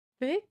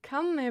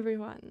Welcome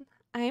everyone,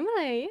 I'm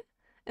Ray,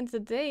 and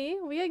today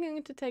we are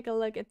going to take a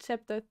look at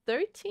chapter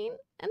 13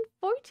 and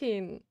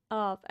 14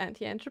 of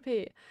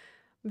Anti-ENtropy,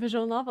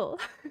 visual novel.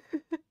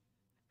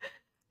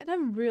 And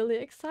I'm really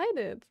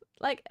excited.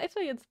 Like,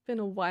 actually it's been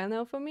a while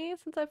now for me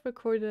since I've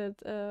recorded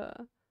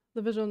the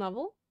visual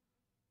novel.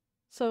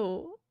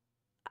 So,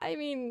 I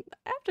mean,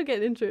 I have to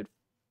get into it,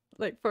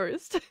 like,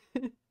 first.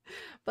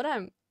 But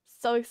I'm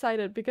so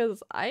excited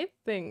because I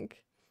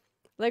think,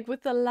 like,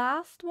 with the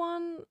last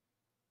one,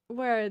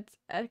 where it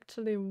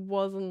actually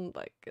wasn't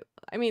like,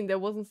 I mean, there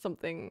wasn't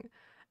something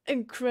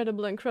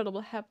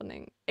incredible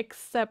happening,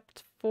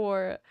 except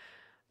for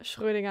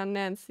Schrödinger,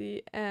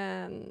 Nancy,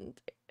 and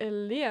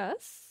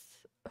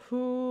Elias,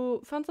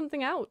 who found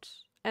something out.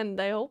 And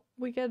I hope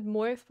we get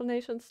more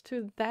explanations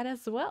to that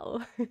as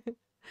well.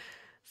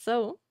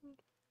 So,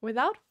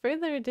 without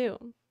further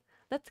ado,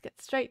 let's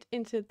get straight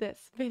into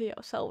this video,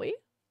 shall we?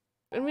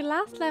 When we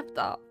last left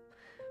off,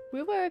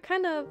 we were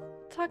kind of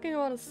talking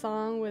about a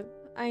song with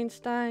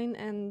Einstein,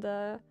 and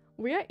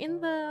we are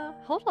in the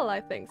hotel, I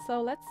think,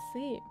 so let's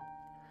see.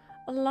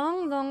 A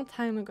long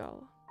time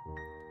ago,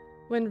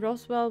 when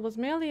Roswell was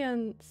merely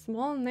a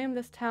small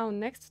nameless town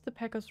next to the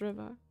Pecos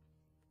River,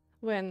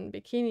 when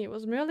Bikini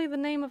was merely the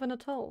name of an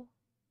atoll,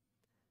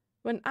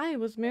 when I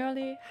was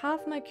merely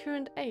half my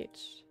current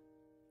age.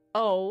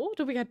 Oh,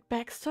 do we get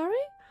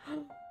backstory?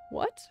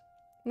 What?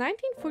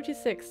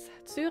 1946,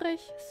 Zurich,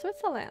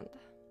 Switzerland.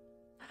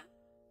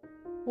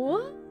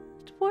 What?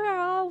 Where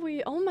are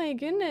we? Oh my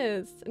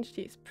goodness. And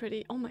she's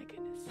pretty. Oh my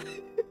goodness.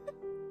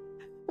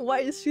 Why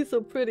is she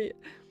so pretty?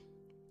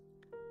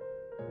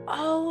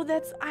 Oh,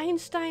 that's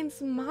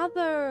Einstein's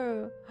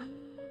mother.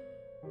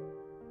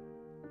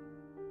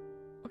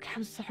 Okay,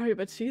 I'm sorry,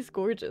 but she's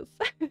gorgeous.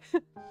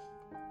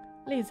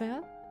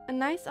 Lisa, a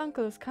nice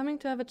uncle is coming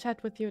to have a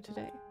chat with you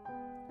today.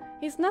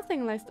 He's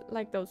nothing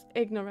like those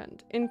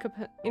ignorant,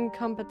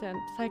 incompetent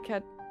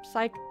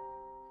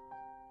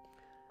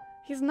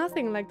He's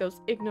nothing like those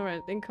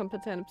ignorant,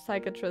 incompetent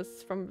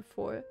psychiatrists from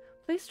before.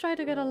 Please try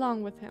to get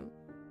along with him.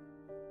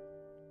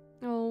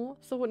 Oh,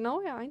 so now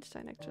we're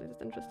Einstein, actually.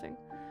 That's interesting.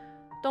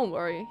 Don't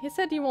worry. He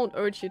said he won't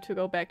urge you to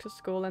go back to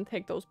school and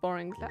take those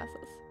boring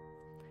classes.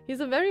 He's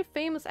a very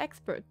famous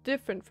expert,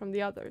 different from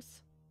the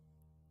others.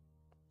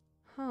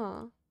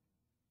 Huh.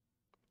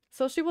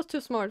 So she was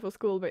too smart for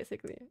school,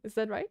 basically. Is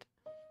that right?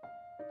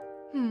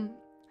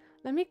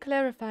 Let me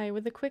clarify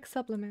with a quick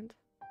supplement.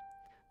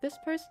 This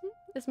person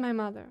is my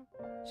mother.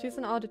 She's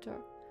an auditor.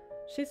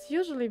 She's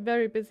usually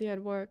very busy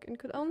at work and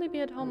could only be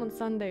at home on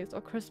Sundays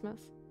or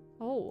Christmas.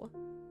 Oh.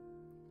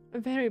 A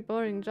very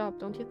boring job,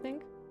 don't you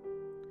think?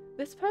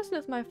 This person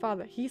is my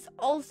father. He's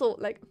also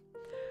like...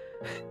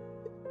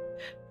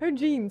 her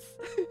jeans.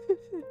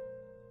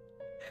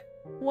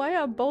 Why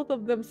are both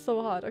of them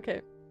so hot?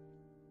 Okay.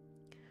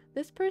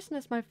 This person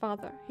is my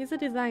father. He's a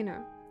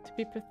designer. To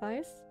be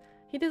precise,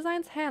 he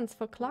designs hands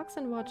for clocks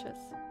and watches.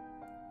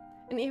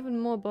 An even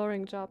more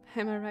boring job,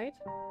 am I right?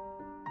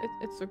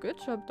 It's a good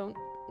job, don't...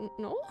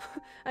 no?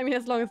 I mean,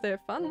 as long as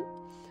they're fun.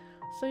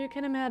 So you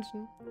can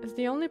imagine, as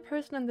the only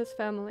person in this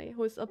family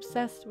who is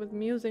obsessed with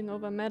musing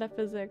over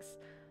metaphysics,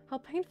 how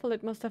painful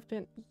it must have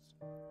been.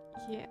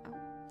 Yeah.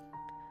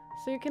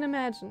 So you can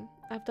imagine,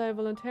 after I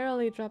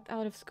voluntarily dropped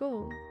out of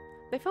school,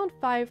 they found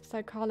 5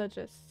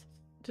 psychologists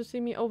to see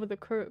me over the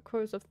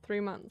course of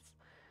 3 months.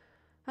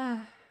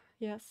 Ah,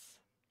 yes.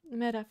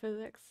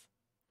 Metaphysics.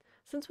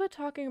 Since we're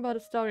talking about a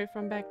story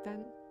from back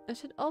then, I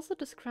should also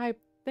describe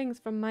things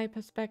from my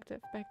perspective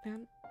back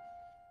then.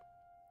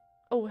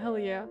 Oh, hell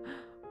yeah.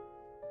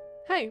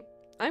 Hey,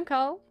 I'm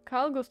Carl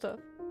Gustav.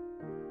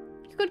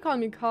 You could call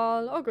me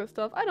Carl or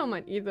Gustav, I don't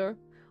mind either.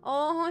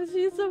 Oh,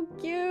 she's so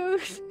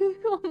cute.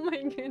 Oh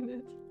my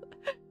goodness.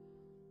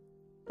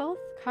 Both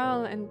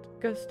Carl and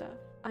Gustav,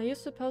 are you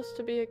supposed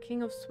to be a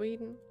king of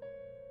Sweden?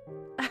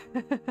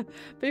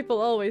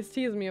 People always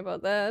tease me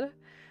about that.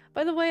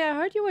 By the way, I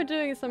heard you were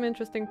doing some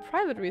interesting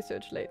private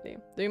research lately.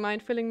 Do you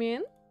mind filling me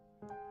in?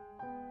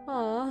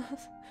 Aw,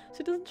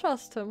 she doesn't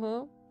trust him,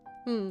 huh?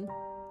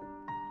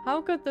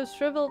 How could this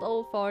shriveled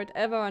old fart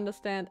ever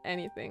understand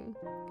anything?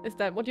 Is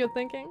that what you're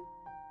thinking?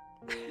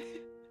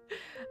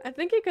 I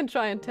think you can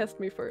try and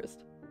test me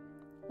first.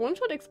 One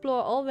should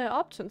explore all their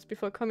options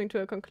before coming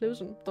to a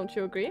conclusion, don't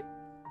you agree?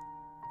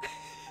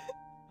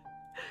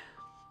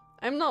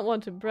 I'm not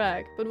one to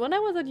brag, but when I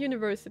was at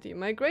university,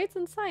 my grades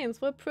in science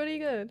were pretty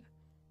good.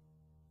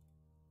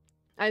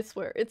 I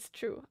swear, it's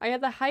true. I had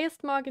the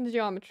highest mark in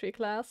geometry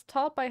class,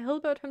 taught by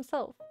Hilbert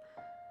himself.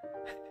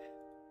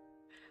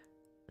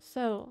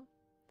 So,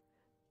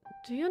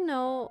 do you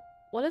know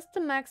what is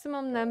the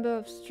maximum number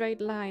of straight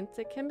lines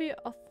that can be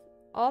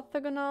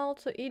orthogonal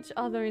to each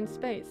other in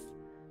space?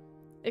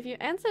 If your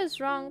answer is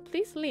wrong,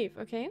 please leave,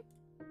 okay?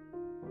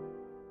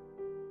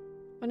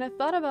 When I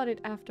thought about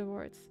it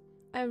afterwards,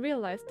 I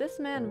realized this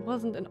man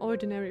wasn't an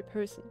ordinary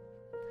person.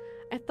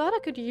 I thought I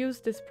could use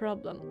this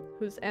problem,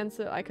 whose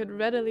answer I could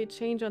readily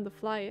change on the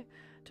fly,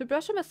 to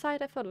brush him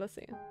aside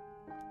effortlessly.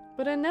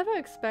 But I never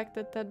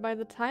expected that by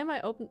the time I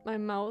opened my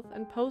mouth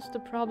and posed the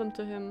problem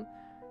to him,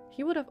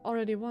 he would have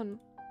already won.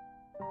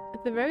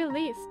 At the very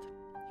least,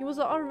 he was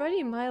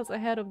already miles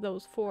ahead of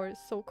those four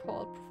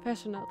so-called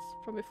professionals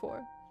from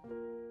before.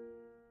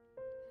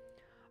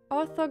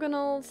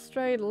 Orthogonal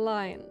straight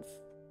lines.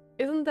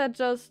 Isn't that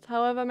just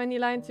however many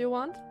lines you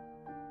want?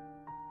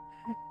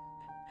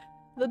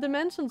 The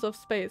dimensions of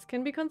space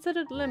can be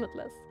considered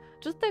limitless.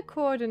 Just their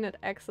coordinate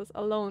axis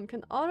alone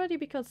can already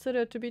be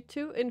considered to be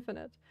two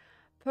infinite,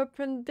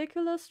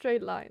 perpendicular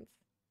straight lines.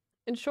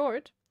 In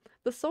short,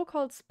 the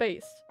so-called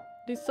space,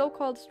 these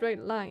so-called straight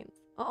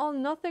lines, are all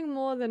nothing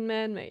more than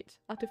man-made,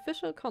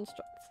 artificial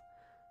constructs.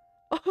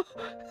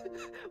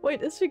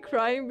 Wait, is she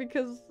crying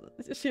because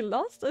she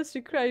lost, or is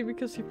she crying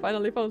because she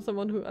finally found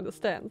someone who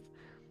understands?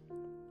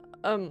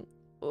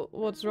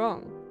 What's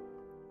wrong?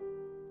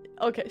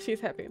 Okay, she's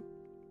happy.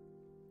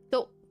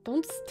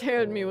 Don't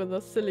stare at me with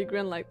a silly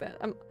grin like that.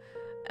 Am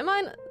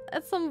I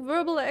at some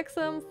verbal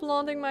exam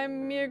flaunting my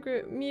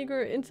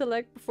meager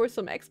intellect before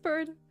some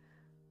expert?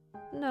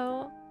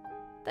 No,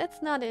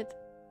 that's not it.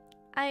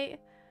 Okay,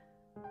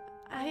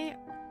 I'm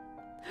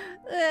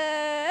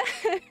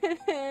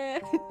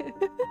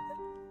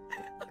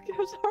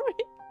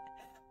sorry.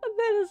 But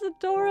that is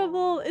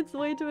adorable. It's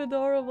way too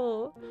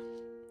adorable.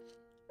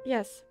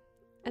 Yes,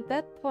 at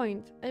that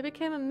point, I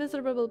became a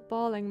miserable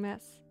bawling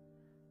mess.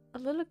 A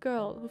little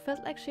girl who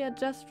felt like she had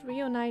just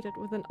reunited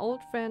with an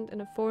old friend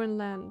in a foreign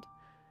land.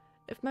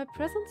 If my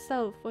present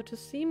self were to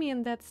see me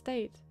in that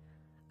state,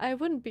 I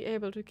wouldn't be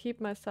able to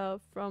keep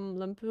myself from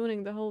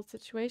lampooning the whole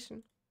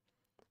situation.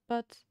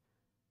 But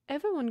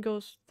everyone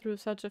goes through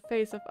such a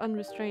phase of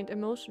unrestrained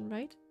emotion,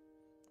 right?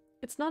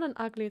 It's not an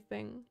ugly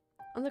thing.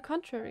 On the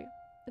contrary,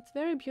 it's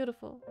very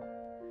beautiful.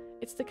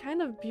 It's the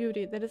kind of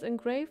beauty that is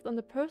engraved on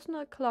the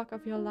personal clock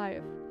of your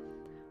life,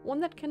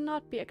 one that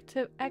cannot be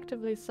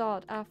actively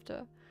sought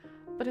after,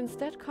 but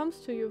instead comes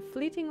to you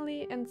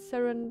fleetingly and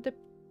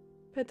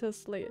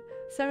serendipitously.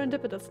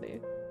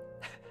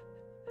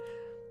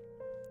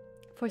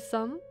 For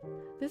some,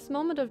 this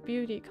moment of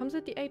beauty comes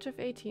at the age of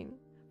 18,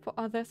 for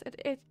others at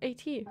age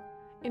 80.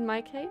 In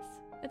my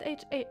case, at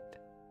age 8.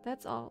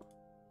 That's all.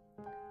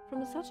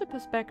 From such a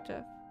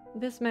perspective,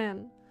 this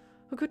man,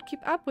 who could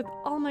keep up with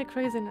all my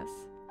craziness,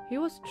 he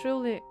was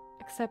truly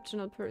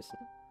exceptional person.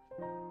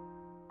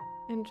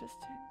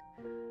 Interesting.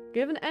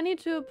 Given any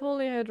two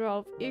polyhedra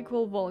of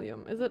equal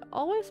volume, is it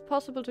always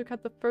possible to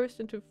cut the first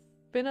into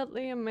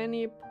finitely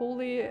many oh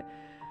my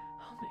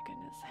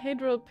goodness,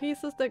 hedral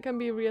pieces that can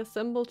be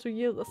reassembled to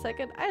yield the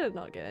second? I did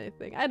not get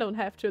anything. I don't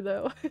have to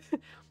though.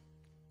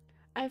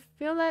 I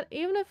feel that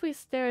even if we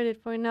stare at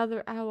it for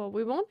another hour,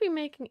 we won't be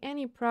making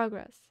any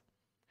progress.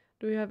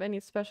 Do you have any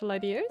special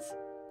ideas?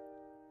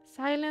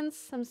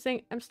 Silence. I'm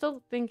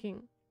still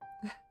thinking.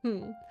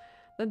 Then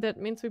that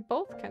means we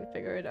both can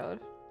figure it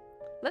out.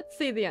 Let's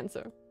see the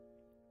answer.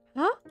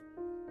 Huh?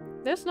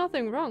 There's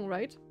nothing wrong,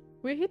 right?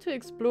 We're here to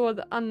explore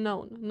the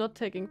unknown, not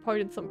taking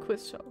part in some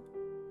quiz show.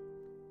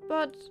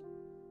 But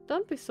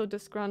don't be so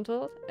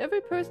disgruntled.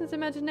 Every person's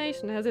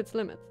imagination has its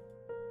limits.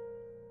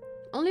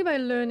 Only by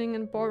learning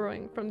and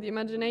borrowing from the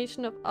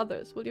imagination of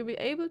others will you be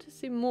able to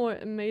see more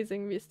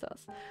amazing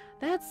vistas.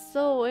 That's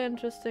so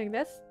interesting.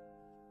 That's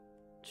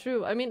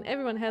true. I mean,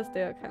 everyone has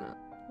their kind of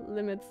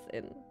limits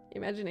in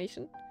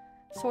imagination,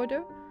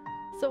 sorta.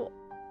 So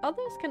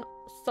others can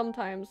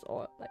sometimes,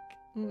 or like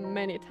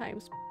many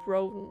times,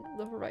 broaden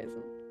the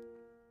horizon.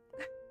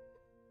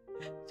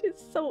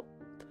 She's so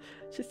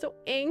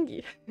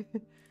angry.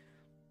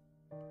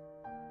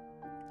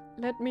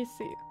 Let me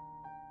see.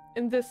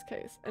 In this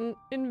case, an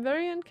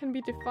invariant can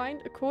be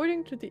defined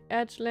according to the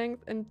edge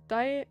length and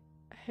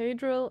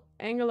dihedral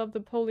angle of the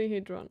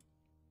polyhedron.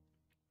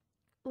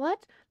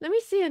 What? Let me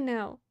see it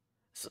now.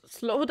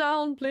 Slow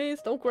down, please.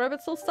 Don't grab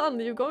it so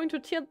suddenly. You're going to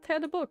tear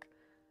the book.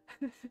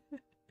 To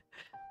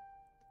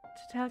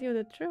tell you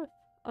the truth,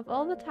 of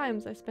all the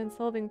times I spent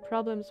solving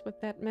problems with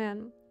that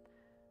man,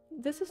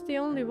 this is the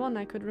only one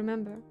I could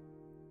remember.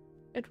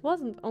 It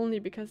wasn't only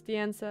because the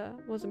answer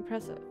was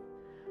impressive.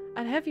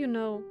 I'd have you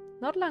know,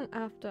 not long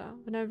after,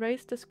 when I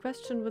raised this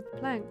question with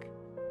Planck.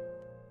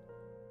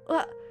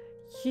 What?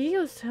 He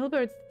used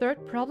Hilbert's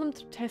third problem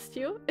to test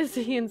you? Is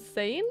he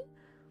insane?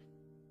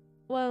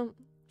 Well,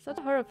 such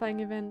a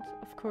horrifying event,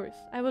 of course.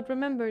 I would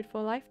remember it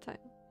for a lifetime.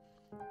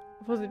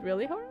 Was it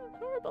really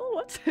horrible?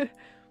 What?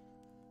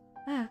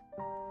 Ah,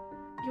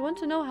 you want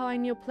to know how I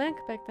knew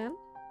Planck back then?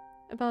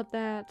 About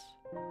that.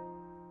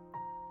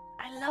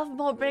 I love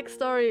more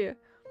backstory!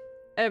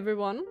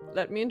 Everyone,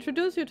 let me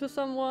introduce you to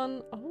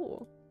someone.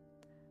 Oh.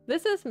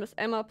 This is Miss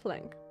Emma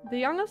Planck, the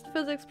youngest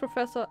physics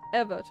professor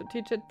ever to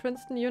teach at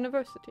Princeton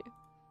University.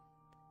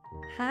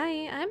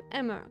 Hi, I'm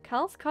Emma,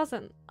 Carl's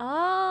cousin.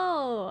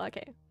 Oh,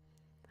 okay.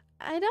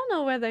 I don't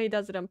know whether he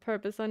does it on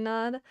purpose or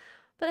not,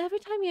 but every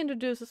time he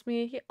introduces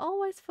me, he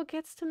always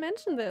forgets to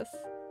mention this.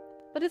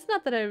 But it's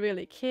not that I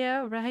really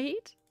care,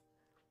 right?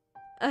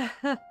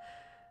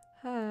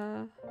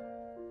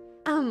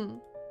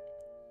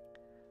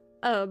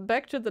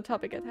 Back to the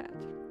topic at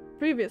hand.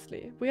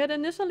 Previously, we had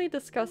initially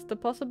discussed the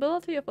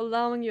possibility of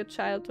allowing your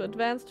child to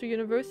advance to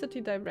university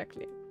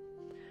directly.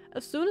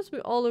 As soon as we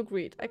all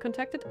agreed, I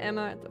contacted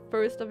Emma at the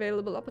first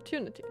available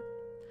opportunity.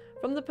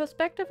 From the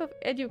perspective of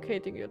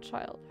educating your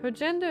child, her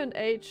gender and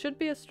age should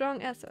be a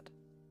strong asset.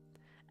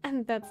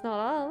 And that's not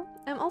all.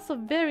 I'm also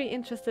very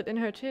interested in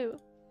her too.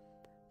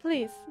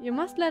 Please, you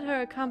must let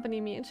her accompany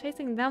me in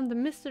chasing down the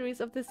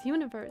mysteries of this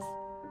universe.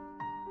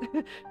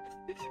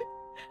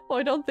 Oh,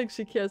 I don't think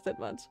she cares that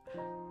much.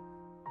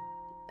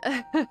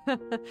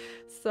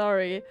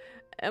 Sorry,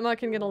 Emma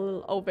can get a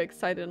little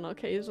overexcited on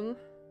occasion.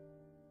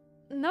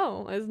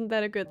 No, isn't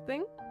that a good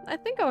thing? I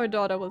think our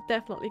daughter will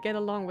definitely get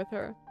along with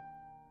her.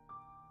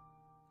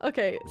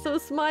 Okay, so a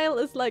smile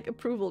is like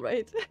approval,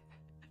 right?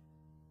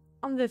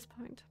 On this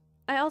point,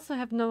 I also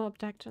have no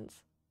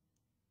objections.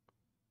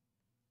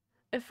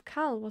 If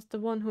Cal was the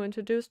one who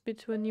introduced me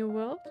to a new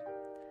world,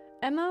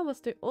 Emma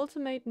was the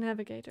ultimate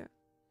navigator.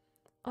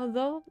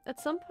 Although, at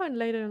some point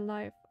later in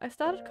life, I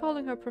started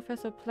calling her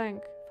Professor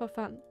Plank for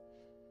fun.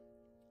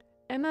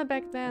 Emma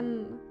back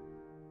then,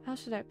 how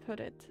should I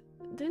put it,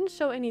 didn't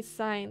show any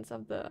signs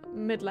of the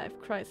midlife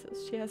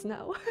crisis she has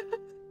now.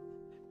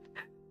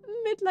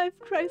 Midlife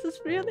crisis,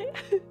 really?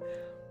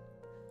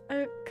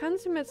 A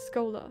consummate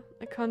scholar,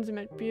 a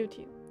consummate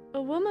beauty,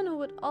 a woman who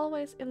would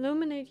always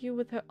illuminate you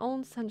with her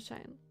own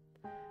sunshine.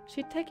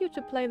 She'd take you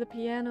to play the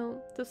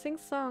piano, to sing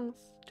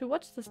songs, to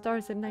watch the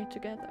stars at night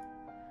together.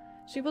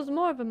 She was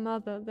more of a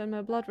mother than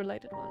my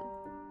blood-related one.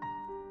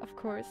 Of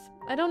course,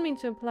 I don't mean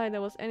to imply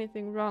there was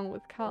anything wrong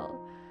with Cal.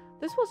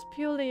 This was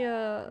purely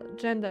a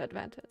gender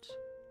advantage.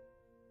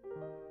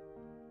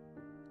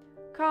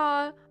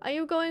 Carl, are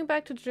you going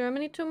back to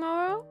Germany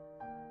tomorrow?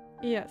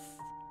 Yes.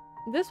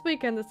 This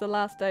weekend is the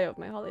last day of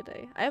my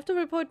holiday. I have to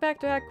report back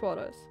to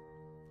headquarters.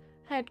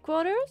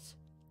 Headquarters?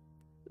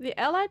 The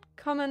Allied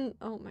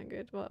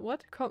Kommandatura?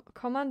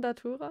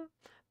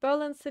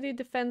 Berlin City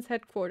Defense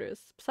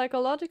Headquarters.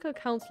 Psychological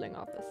Counseling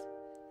Office.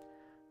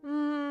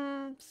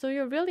 So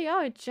you really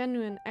are a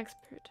genuine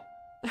expert.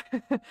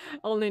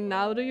 Only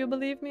now do you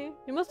believe me?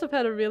 You must have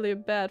had a really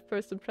bad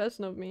first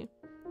impression of me.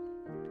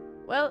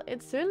 Well,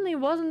 it certainly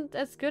wasn't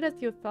as good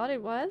as you thought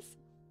it was.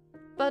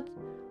 But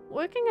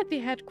working at the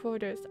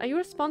headquarters, are you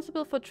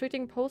responsible for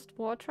treating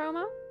post-war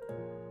trauma?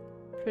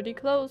 Pretty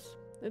close.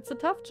 It's a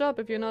tough job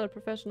if you're not a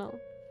professional.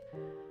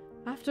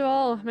 After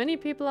all, many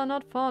people are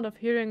not fond of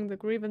hearing the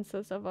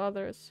grievances of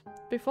others.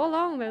 Before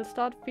long, they'll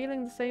start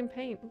feeling the same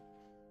pain.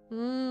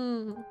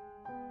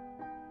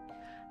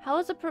 How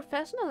is a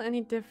professional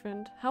any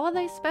different? How are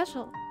they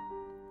special?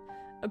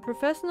 A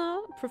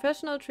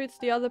professional treats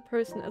the other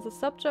person as a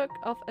subject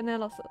of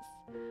analysis.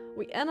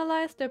 We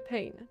analyze their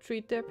pain,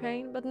 treat their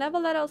pain, but never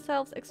let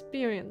ourselves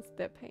experience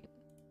their pain.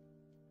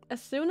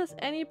 As soon as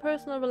any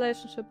personal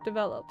relationship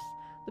develops,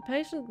 the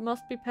patient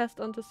must be passed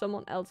on to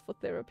someone else for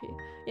therapy.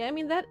 Yeah, I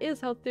mean, that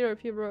is how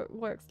therapy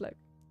works, like,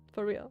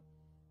 for real.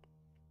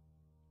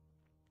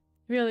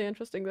 Really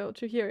interesting, though,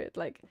 to hear it,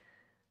 like...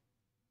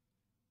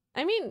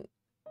 I mean,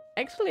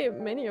 actually,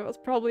 many of us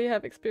probably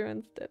have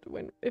experienced it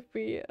if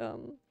we,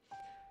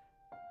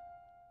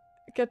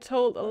 get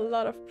told a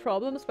lot of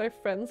problems by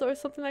friends or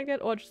something like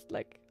that, or just,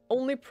 like,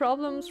 only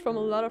problems from a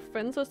lot of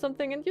friends or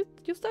something, and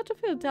you start to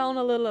feel down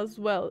a little as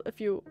well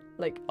if you,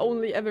 like,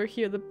 only ever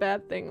hear the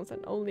bad things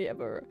and only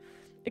ever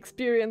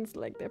experience,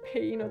 like, their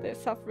pain or their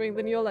suffering,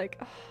 then you're like,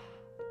 oh,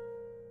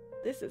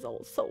 this is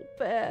all so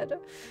bad.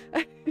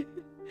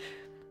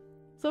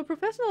 So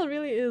professional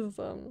really is,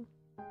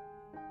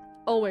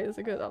 always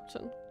a good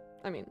option.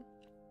 I mean,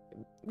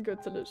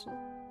 good solution.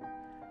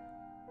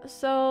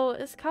 So,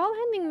 is Carl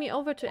handing me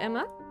over to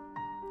Emma?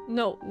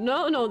 No,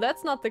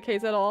 that's not the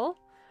case at all.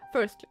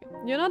 Firstly,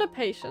 you're not a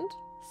patient.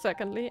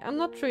 Secondly, I'm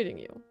not treating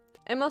you.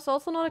 Emma's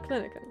also not a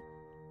clinician.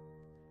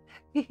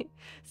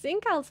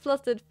 Seeing Carl's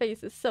flustered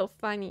face is so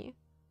funny.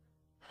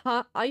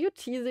 Huh? Are you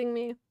teasing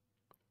me?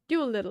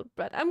 You little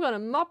brat, I'm gonna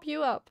mop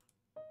you up.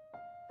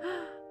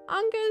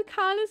 Uncle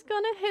Carl is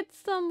gonna hit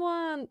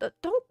someone.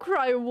 Don't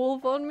cry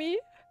wolf on me.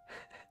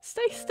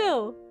 Stay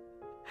still.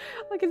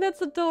 Okay,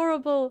 that's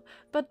adorable.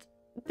 But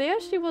there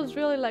she was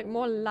really, like,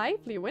 more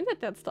lively. When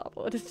did that stop?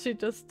 Or did she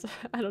just,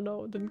 I don't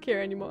know, didn't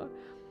care anymore?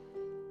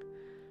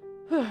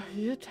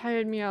 You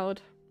tired me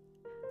out.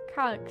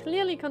 Carl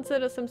clearly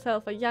considers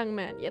himself a young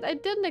man, yet I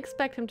didn't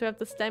expect him to have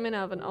the stamina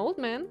of an old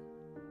man.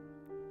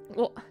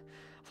 Well,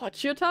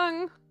 watch your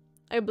tongue.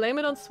 I blame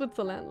it on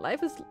Switzerland.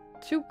 Life is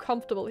too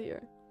comfortable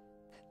here.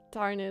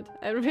 Darn it,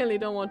 I really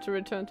don't want to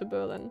return to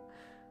Berlin.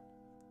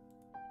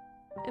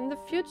 In the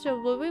future,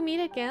 will we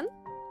meet again?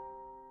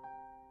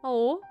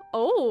 Oh,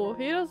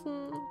 he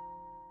doesn't...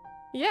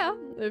 Yeah,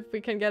 if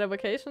we can get a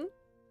vacation.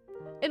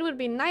 It would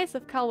be nice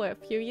if Carl were a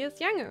few years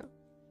younger.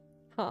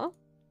 Huh?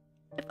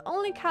 If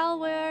only Carl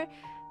were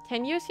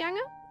 10 years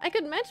younger? I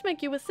could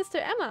matchmake you with Sister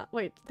Emma.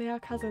 Wait, they are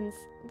cousins.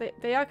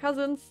 They are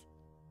cousins.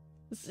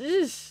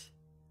 Zeesh.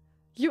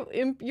 You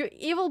imp, your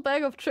evil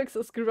bag of tricks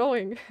is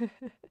growing.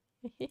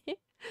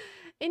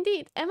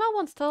 Indeed, Emma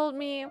once told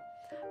me,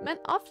 men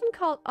often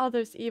call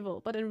others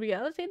evil, but in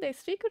reality they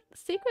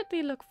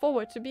secretly look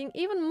forward to being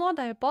even more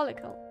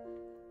diabolical.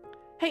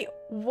 Hey,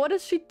 what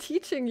is she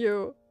teaching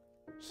you?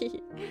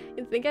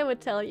 You think I would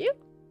tell you?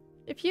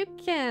 If you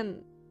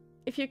can,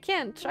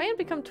 try and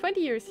become 20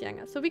 years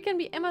younger, so we can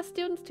be Emma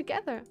students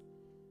together.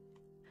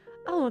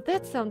 Oh,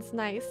 that sounds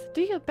nice.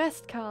 Do your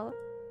best, Carl.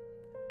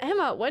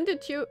 Emma, when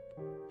did you...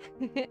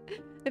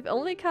 If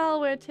only Carl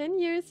were 10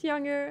 years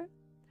younger.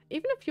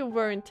 Even if you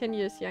weren't 10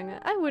 years younger,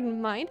 I wouldn't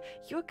mind.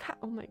 You're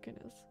oh my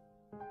goodness.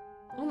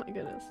 Oh my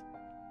goodness.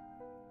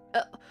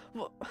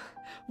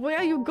 Where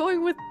are you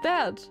going with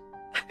that?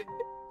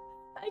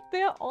 Like,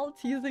 they're all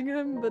teasing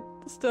him, but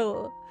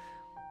still.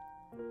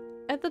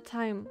 At the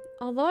time,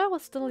 although I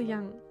was still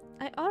young,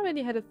 I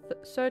already had a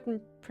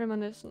certain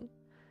premonition.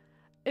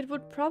 It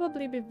would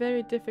probably be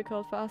very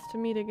difficult for us to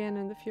meet again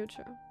in the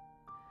future.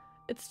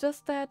 It's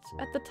just that,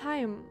 at the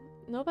time,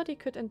 nobody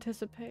could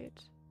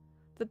anticipate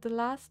that the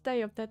last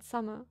day of that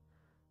summer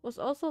was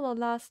also the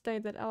last day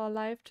that our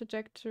life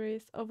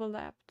trajectories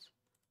overlapped.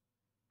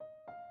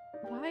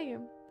 Why?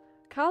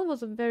 Carl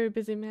was a very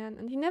busy man,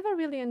 and he never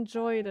really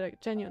enjoyed a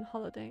genuine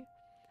holiday.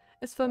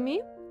 As for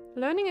me,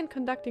 learning and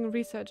conducting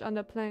research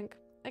under Planck,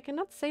 I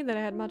cannot say that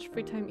I had much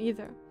free time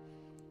either.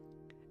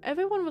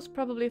 Everyone was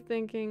probably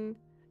thinking,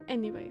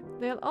 anyway,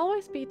 there'll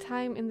always be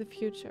time in the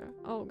future.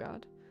 Oh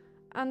god.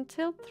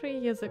 Until 3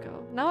 years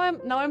ago. Now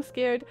I'm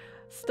scared.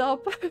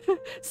 Stop.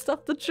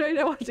 Stop the train,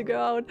 I want to go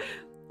out.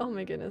 Oh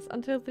my goodness.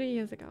 Until 3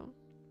 years ago.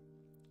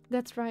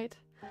 That's right.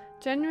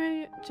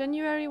 January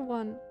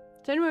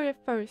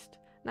 1st,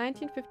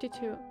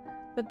 1952.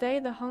 The day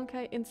the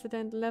Honkai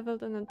incident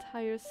leveled an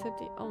entire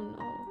city. Oh no.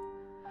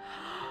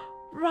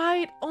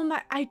 Right. Oh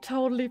my, I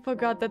totally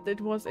forgot that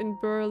it was in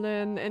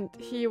Berlin and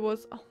he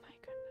was, oh my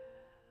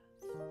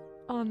goodness.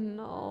 Oh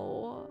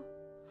no.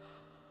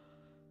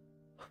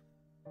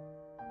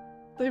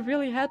 They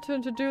really had to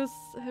introduce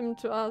him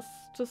to us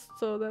just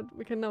so that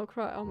we can now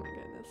cry. Oh my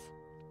goodness.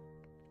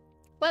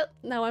 Well,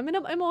 now I'm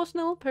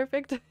emotional.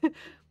 Perfect.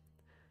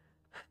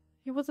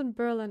 He was in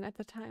Berlin at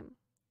the time.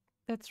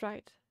 That's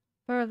right.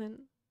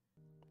 Berlin.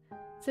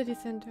 City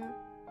center.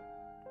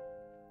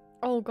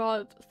 Oh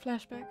god,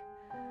 flashback.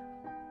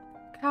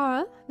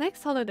 Carl,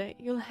 next holiday,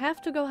 you'll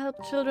have to go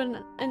help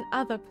children in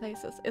other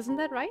places, isn't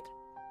that right?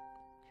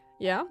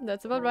 Yeah,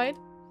 that's about right.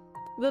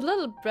 The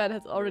little brat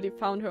has already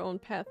found her own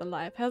path in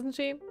life, hasn't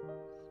she?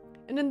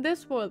 And in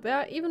this world, there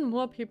are even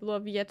more people who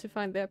have yet to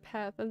find their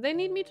path, and they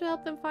need me to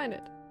help them find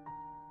it.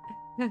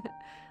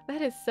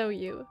 That is so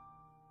you.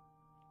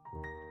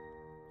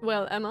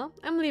 Well, Emma,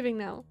 I'm leaving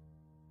now.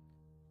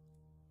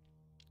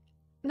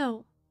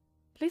 No,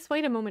 please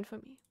wait a moment for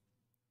me.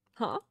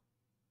 Huh?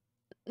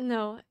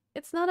 No,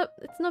 it's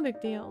no big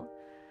deal.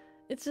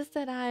 It's just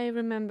that I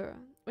remember,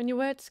 when you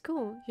were at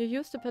school, you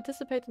used to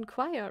participate in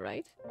choir,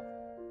 right?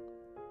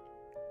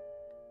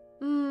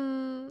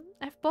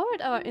 I've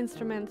borrowed our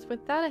instruments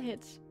without a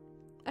hitch.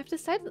 I've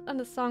decided on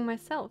the song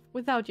myself,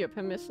 without your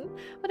permission,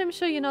 but I'm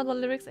sure you know the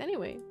lyrics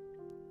anyway.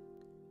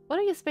 What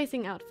are you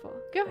spacing out for?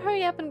 Go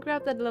hurry up and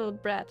grab that little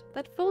brat.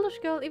 That foolish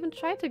girl even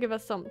tried to give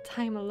us some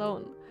time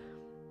alone.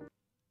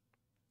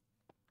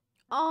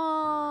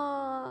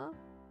 Aww.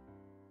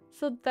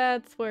 So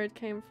that's where it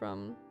came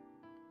from.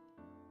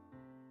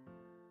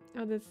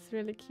 Oh, this is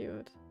really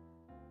cute.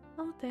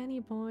 Oh, Danny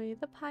boy,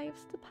 the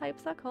pipes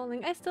are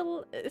calling. Is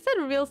that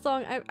a real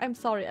song? I'm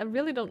sorry, I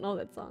really don't know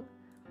that song.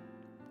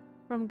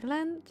 From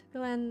glen to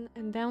glen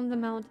and down the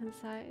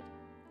mountainside,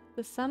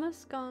 the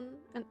summer's gone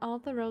and all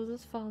the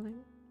roses falling.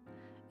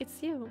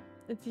 It's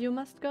you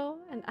must go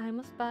and I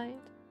must bide.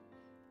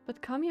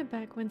 But come you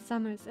back when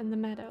summer's in the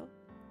meadow,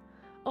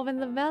 or when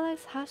the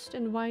valley's hushed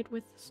and white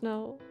with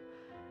snow.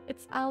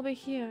 I'll be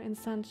here in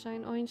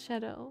sunshine or in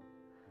shadow.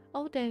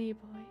 Oh Danny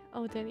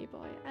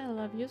boy, I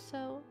love you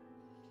so.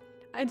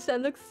 And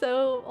that looks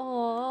so,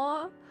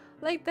 aww.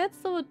 Like, that's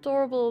so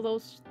adorable,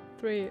 those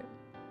three.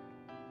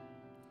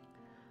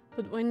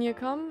 But when you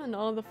come and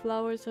all the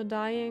flowers are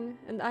dying,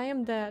 and I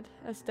am dead,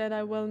 as dead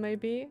I well may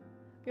be,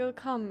 you'll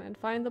come and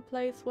find the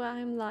place where I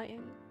am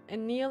lying,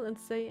 and kneel and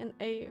say an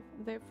Ave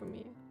there for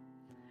me.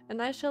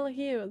 And I shall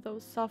hear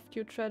those soft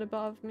you tread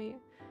above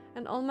me,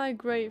 and on my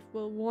grave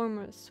will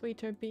warmer,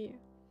 sweeter be.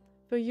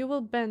 For you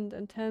will bend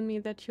and tell me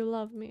that you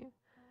love me,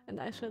 and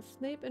I shall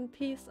sleep in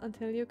peace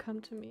until you come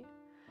to me.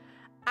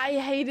 I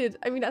hate it.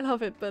 I mean, I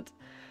love it, but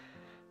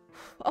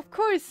of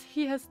course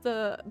he has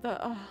the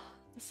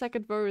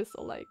second verse,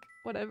 or like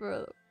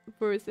whatever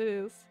verse it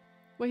is,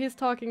 where he's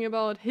talking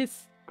about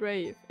his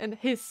grave and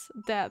his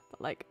death.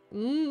 Like,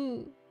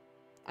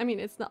 I mean,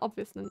 it's not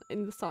obvious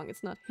in the song.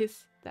 It's not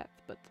his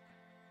death, but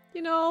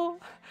you know,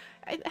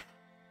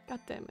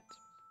 God damn it.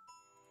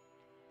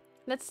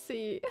 Let's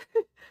see.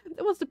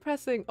 It was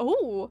depressing.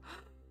 Oh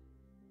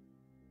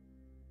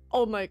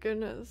my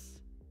goodness.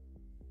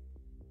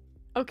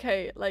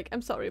 Okay, like,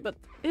 I'm sorry, but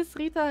is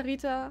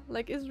Rita,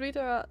 like, is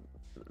Rita,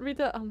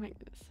 oh my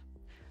goodness.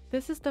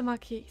 This is the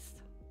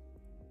Marquise.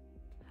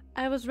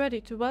 I was ready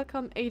to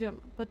welcome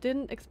Adam, but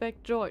didn't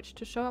expect George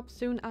to show up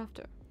soon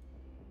after.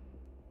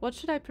 What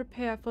should I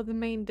prepare for the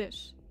main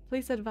dish?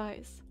 Please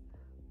advise.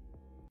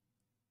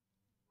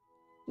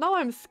 Now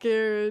I'm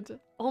scared.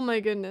 Oh my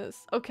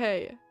goodness.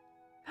 Okay.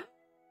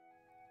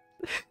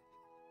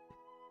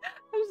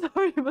 I'm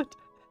sorry, but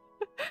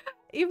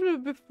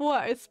even before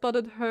I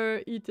spotted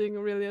her eating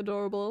really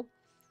adorable,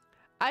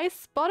 I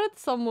spotted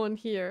someone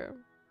here.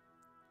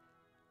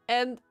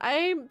 And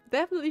I'm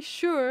definitely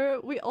sure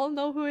we all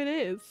know who it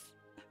is.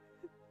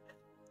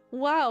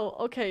 Wow,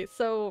 okay,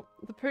 so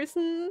the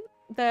person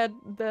that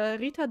the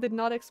Rita did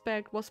not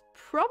expect was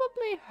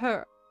probably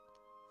her.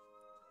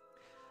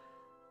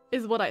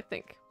 Is what I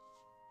think.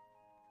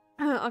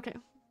 Okay.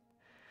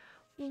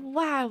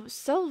 Wow,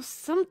 so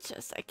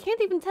sumptuous. I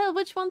can't even tell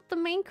which one's the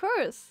main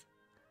course.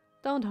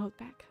 Don't hold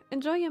back.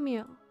 Enjoy your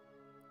meal.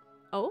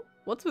 Oh,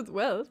 what's with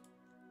Will?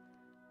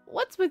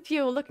 What's with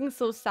you looking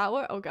so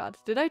sour? Oh god,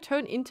 did I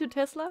turn into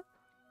Tesla?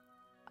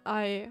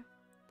 I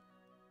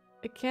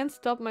can't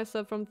stop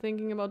myself from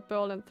thinking about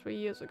Berlin 3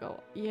 years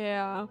ago.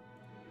 Yeah.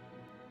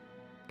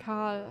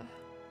 Karl.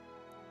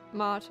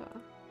 Martha.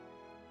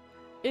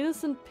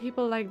 Innocent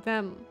people like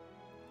them.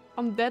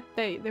 On that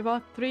day, there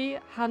were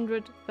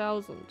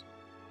 300,000.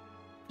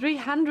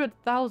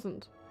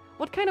 300,000!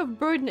 What kind of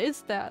burden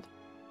is that?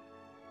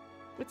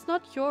 It's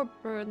not your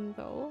burden,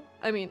 though.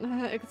 I mean,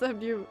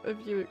 except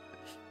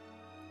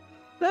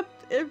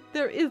if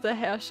there is a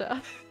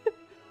Herrscher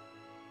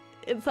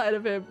inside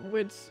of him,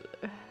 which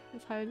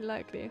is highly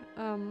likely.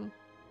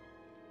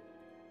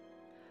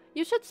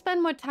 You should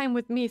spend more time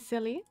with me,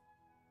 silly.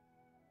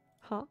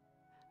 Huh?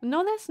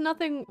 No, there's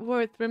nothing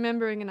worth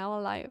remembering in our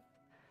life,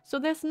 so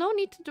there's no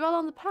need to dwell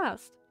on the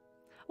past.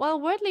 While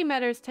worldly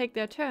matters take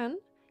their turn,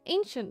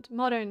 ancient,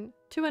 modern,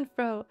 to and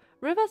fro,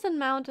 rivers and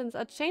mountains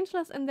are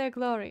changeless in their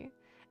glory,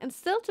 and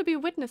still to be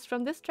witnessed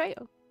from this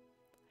trail.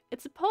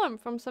 It's a poem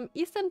from some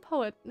Eastern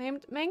poet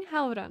named Meng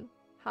Hauran.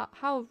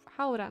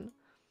 Hauran.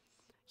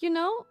 You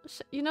know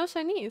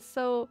Chinese,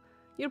 so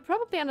you'll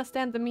probably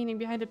understand the meaning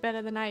behind it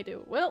better than I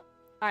do. Well,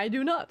 I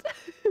do not.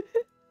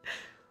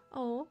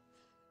 Oh.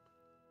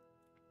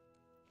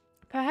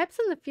 Perhaps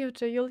in the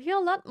future you'll hear a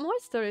lot more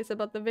stories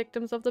about the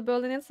victims of the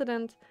Berlin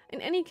incident.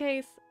 In any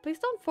case, please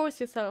don't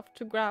force yourself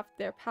to graft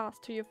their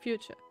past to your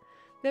future.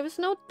 There is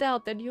no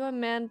doubt that you are a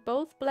man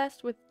both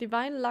blessed with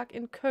divine luck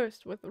and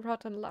cursed with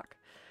rotten luck.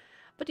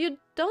 But you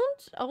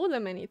don't owe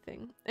them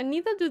anything, and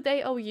neither do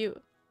they owe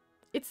you.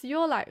 It's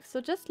your life, so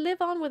just live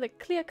on with a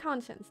clear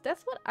conscience.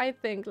 That's what I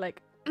think,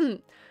 like,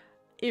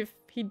 if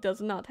he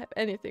does not have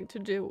anything to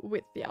do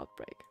with the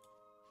outbreak.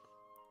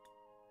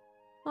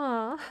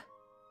 Ah.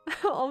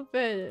 Oh,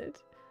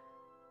 Bild.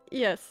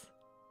 Yes.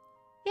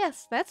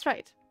 Yes, that's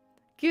right.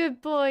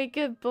 Good boy,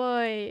 good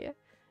boy.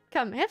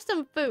 Come, have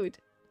some food.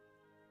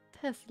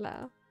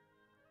 Tesla.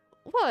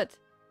 What?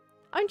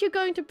 Aren't you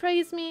going to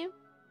praise me?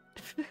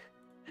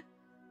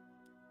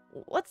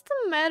 What's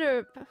the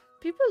matter?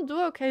 People do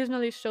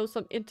occasionally show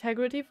some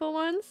integrity for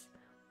once.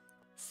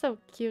 So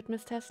cute,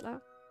 Miss Tesla.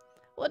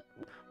 What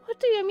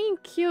do you mean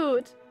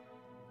cute?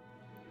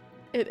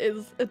 It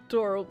is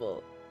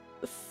adorable.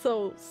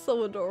 So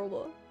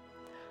adorable.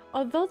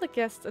 Although the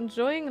guests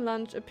enjoying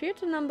lunch appear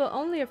to number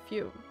only a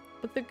few,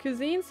 but the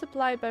cuisine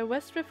supplied by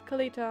Westrift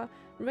Kalita,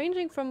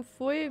 ranging from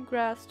foie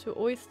gras to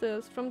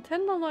oysters, from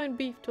tenderloin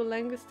beef to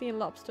langoustine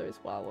lobsters,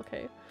 wow,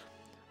 okay.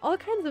 All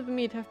kinds of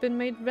meat have been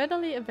made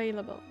readily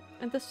available,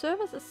 and the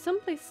service is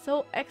simply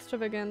so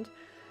extravagant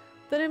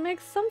that it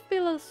makes some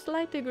feel a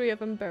slight degree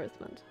of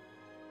embarrassment.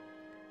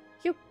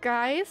 You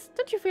guys,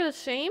 don't you feel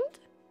ashamed?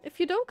 If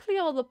you don't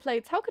clear all the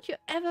plates, how could you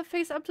ever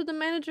face up to the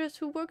managers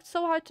who worked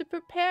so hard to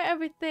prepare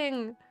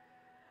everything?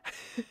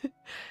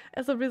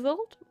 As a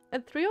result,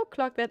 at 3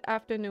 o'clock that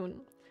afternoon,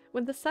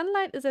 when the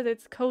sunlight is at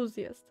its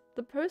coziest,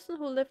 the person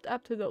who lived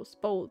up to those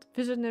bold,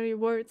 visionary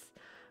words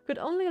could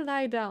only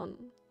lie down,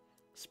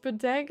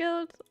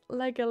 spreaddaggled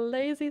like a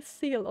lazy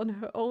seal on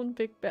her own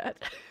big bed.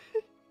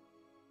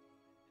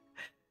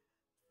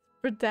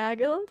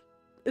 Spreaddaggled?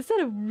 Is that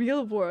a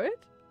real word?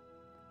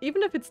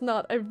 Even if it's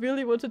not, I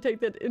really want to take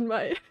that in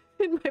my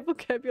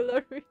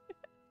vocabulary.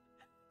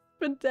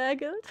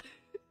 Spreaddaggled?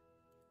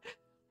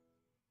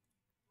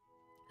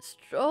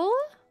 Stroll?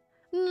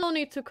 No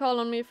need to call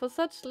on me for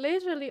such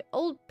leisurely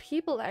old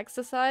people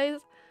exercise.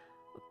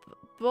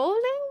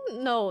 Bowling?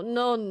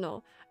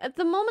 No. At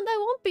the moment I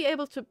won't be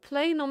able to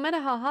play no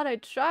matter how hard I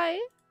try.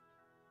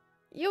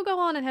 You go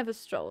on and have a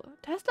stroll.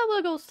 Tesla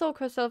will go soak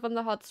herself in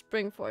the hot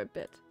spring for a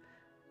bit.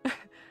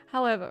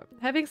 However,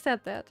 having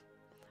said that,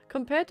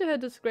 compared to her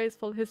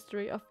disgraceful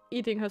history of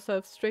eating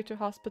herself straight to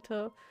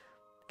hospital,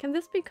 can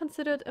this be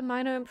considered a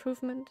minor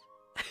improvement?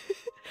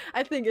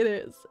 I think it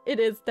is. It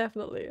is,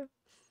 definitely.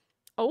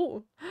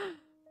 Oh,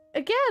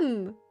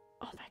 again!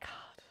 Oh my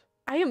god.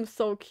 I am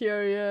so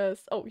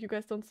curious. Oh, you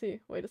guys don't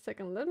see. Wait a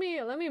second. Let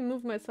me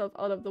move myself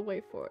out of the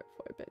way for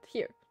a bit.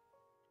 Here.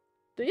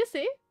 Do you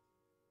see?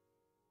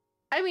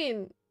 I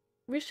mean,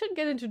 we should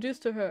get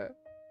introduced to her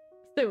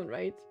soon,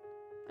 right?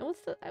 I will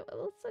still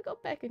go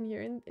back in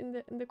here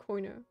in the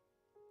corner.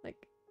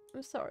 Like,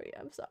 I'm sorry,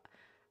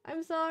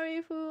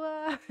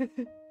 Fua.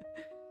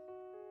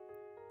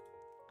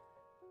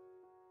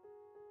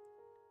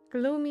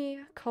 Gloomy,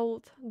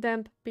 cold,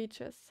 damp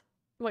beaches.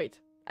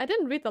 Wait, I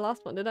didn't read the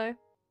last one, did I?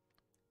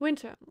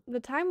 Winter, the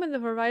time when the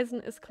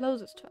horizon is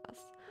closest to us.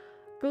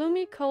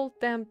 Gloomy, cold,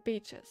 damp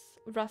beaches,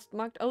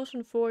 rust-marked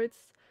ocean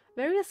forts,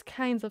 Various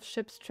kinds of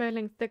ships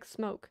trailing thick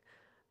smoke.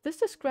 This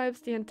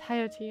describes the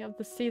entirety of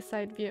the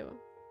seaside view.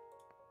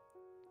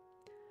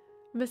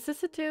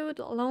 Vicissitude,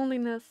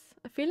 loneliness,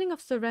 a feeling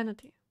of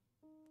serenity.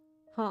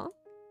 Huh?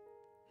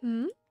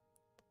 Hmm?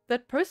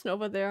 That person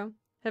over there.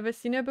 Have I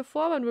seen her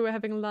before when we were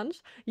having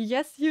lunch?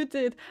 Yes, you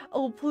did.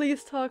 Oh,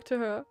 please talk to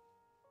her.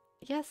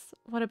 Yes,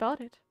 what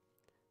about it?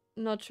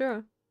 Not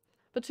sure.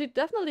 But she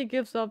definitely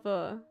gives off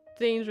a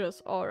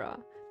dangerous aura.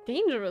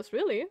 Dangerous,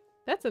 really?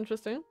 That's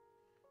interesting.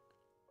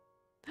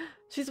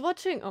 She's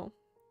watching. Oh.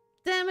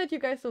 Damn it, you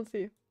guys don't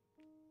see.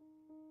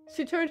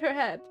 She turned her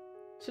head.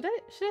 Should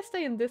I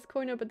stay in this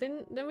corner, but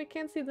then we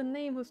can't see the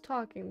name who's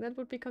talking. That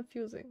would be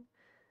confusing.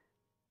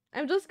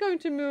 I'm just going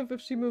to move if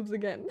she moves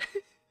again.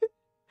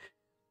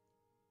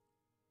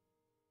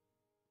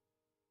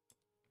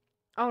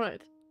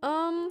 Alright.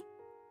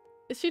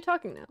 Is she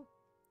talking now?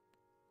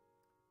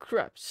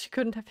 Crap, she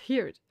couldn't have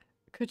heard.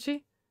 Could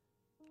she?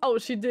 Oh,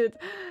 she did.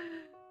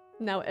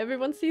 Now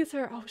everyone sees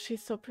her. Oh,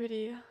 she's so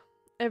pretty.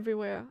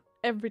 Everywhere.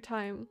 Every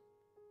time.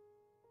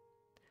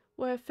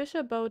 Where a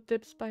fisher boat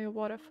dips by a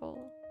waterfall.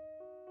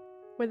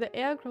 Where the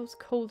air grows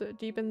colder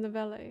deep in the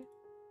valley.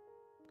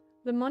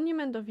 The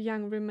monument of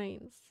young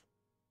remains.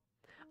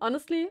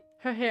 Honestly,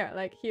 her hair,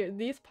 like here,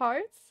 these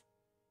parts,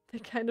 they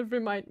kind of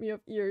remind me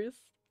of ears.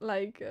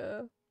 Like,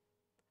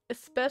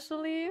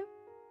 especially...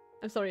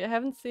 I'm sorry, I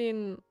haven't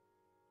seen...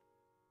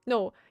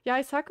 No,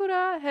 Yae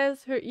Sakura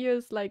has her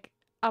ears, like,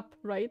 up,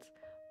 right?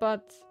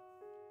 But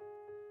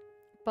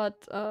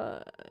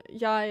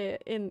Yae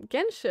in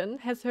Genshin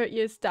has her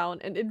ears down,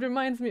 and it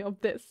reminds me of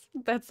this.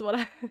 That's what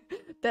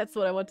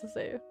I want to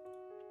say.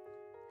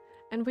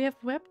 And we have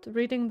wept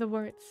reading the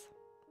words.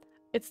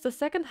 It's the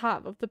second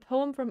half of the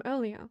poem from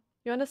earlier.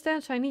 You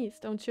understand Chinese,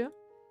 don't you?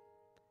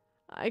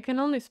 I can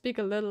only speak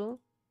a little.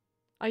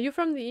 Are you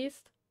from the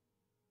east?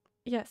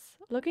 Yes,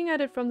 looking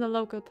at it from the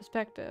local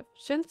perspective,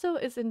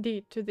 Shinzo is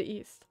indeed to the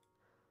east.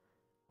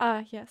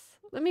 Ah, yes.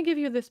 Let me give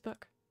you this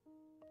book.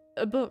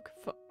 A book?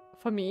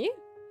 For me?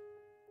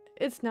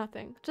 It's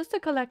nothing, just a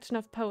collection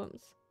of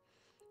poems.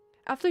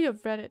 After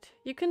you've read it,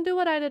 you can do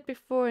what I did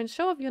before and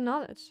show off your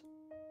knowledge.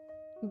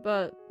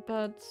 But...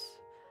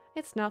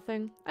 it's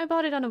nothing. I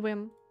bought it on a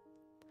whim.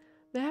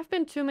 There have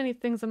been too many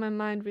things on my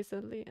mind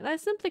recently, and I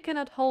simply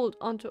cannot hold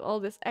onto all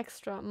this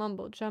extra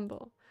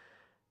mumbo-jumbo.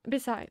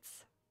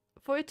 Besides,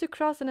 for it to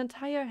cross an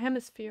entire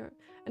hemisphere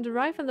and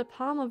arrive in the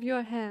palm of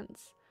your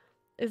hands,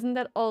 isn't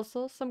that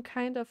also some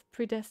kind of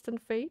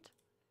predestined fate?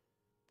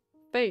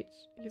 Fate,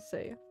 you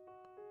say?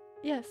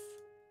 Yes.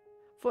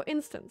 For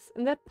instance,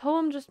 in that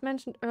poem just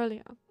mentioned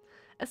earlier,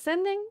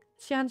 ascending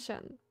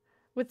Xuanyuan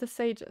with the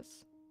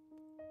sages.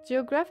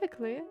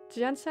 Geographically,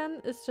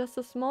 Jianshan is just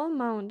a small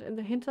mound in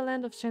the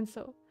hinterland of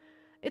Shenzhou.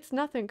 It's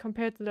nothing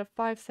compared to the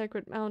 5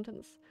 sacred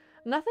mountains.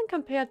 Nothing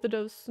compared to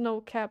those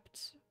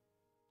snow-capped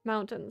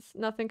mountains.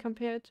 Nothing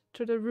compared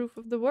to the roof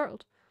of the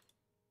world.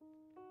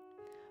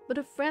 But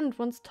a friend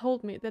once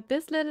told me that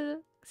this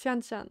little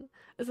Xianshan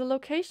is a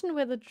location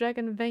where the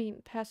dragon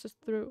vein passes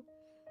through.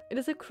 It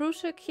is a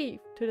crucial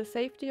key to the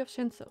safety of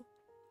Shenzhou.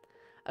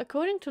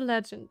 According to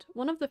legend,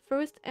 one of the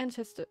first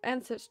ancestors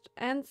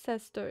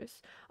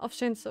of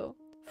Shenzhou,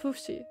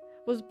 Fuxi,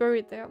 was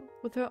buried there.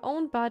 With her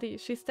own body,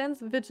 she stands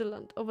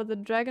vigilant over the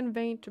dragon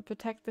vein to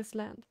protect this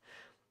land.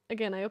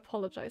 Again, I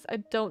apologize. I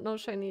don't know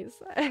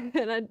Chinese,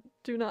 and I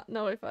do not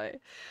know if I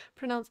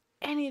pronounce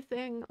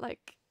anything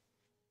like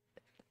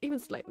even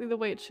slightly the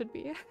way it should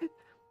be.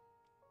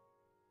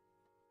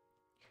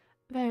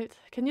 Wait,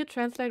 can you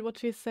translate what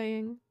she's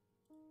saying?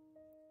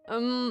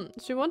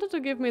 She wanted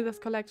to give me this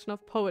collection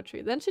of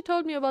poetry. Then she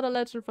told me about a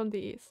legend from the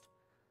east.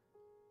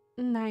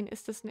 Nein,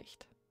 ist es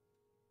nicht.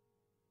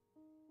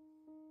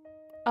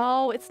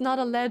 Oh, it's not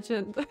a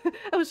legend.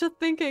 I was just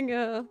thinking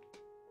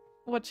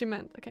what she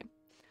meant. Okay.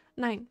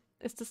 Nein,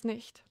 ist es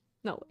nicht.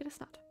 No, it is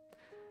not.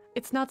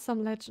 It's not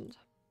some legend.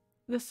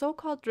 The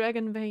so-called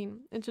dragon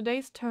vein, in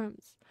today's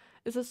terms,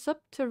 is a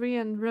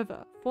subterranean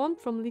river formed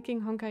from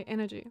leaking Honkai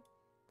energy.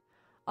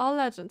 All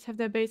legends have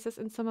their basis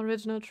in some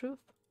original truth.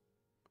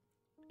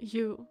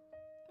 You.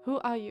 Who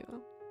are you?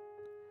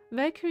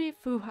 Valkyrie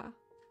Fuha.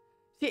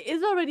 She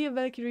is already a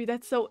Valkyrie,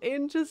 that's so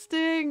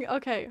interesting!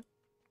 Okay.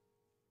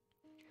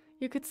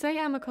 You could say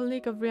I'm a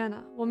colleague of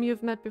Rihanna, whom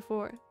you've met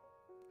before.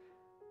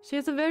 She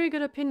has a very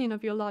good opinion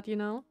of your lot, you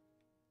know?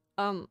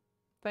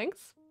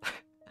 Thanks?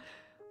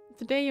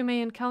 Today you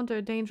may encounter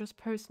a dangerous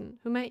person,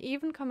 who may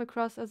even come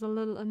across as a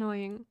little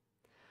annoying.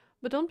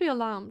 But don't be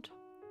alarmed.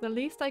 The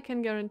least I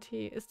can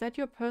guarantee is that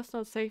your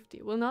personal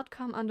safety will not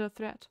come under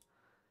threat.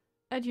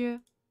 Adieu.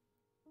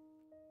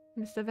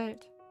 Mr.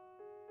 Welt.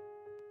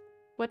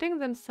 Wetting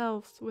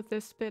themselves with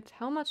their spit,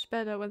 how much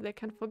better when they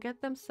can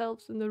forget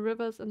themselves in the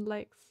rivers and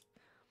lakes.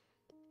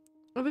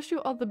 I wish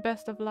you all the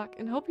best of luck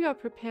and hope you are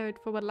prepared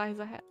for what lies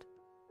ahead.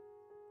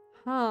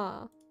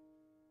 Huh.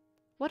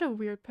 What a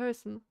weird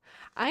person.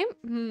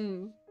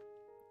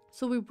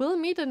 So we will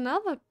meet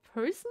another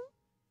person?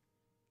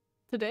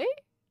 Today?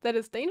 That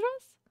is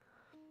dangerous?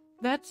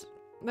 That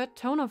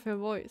tone of her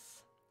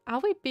voice. Are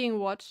we being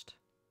watched?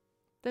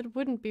 That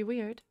wouldn't be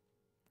weird.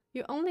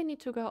 You only need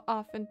to go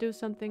off and do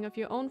something of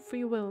your own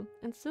free will,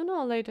 and sooner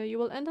or later you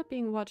will end up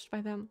being watched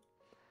by them.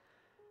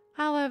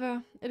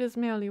 However, it is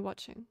merely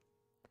watching.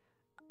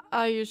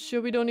 Are you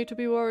sure we don't need to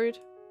be worried?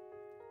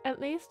 At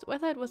least,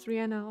 whether it was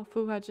Rihanna or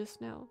Fuha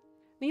just now,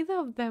 neither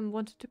of them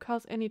wanted to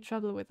cause any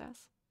trouble with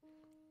us.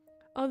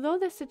 Although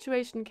this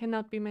situation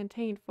cannot be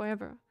maintained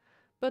forever,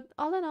 but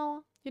all in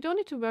all, you don't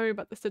need to worry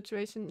about the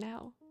situation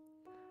now.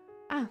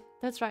 Ah,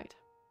 that's right.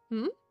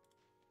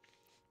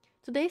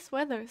 Today's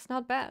weather is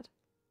not bad.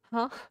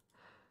 Huh?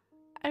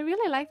 I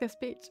really like this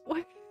beach.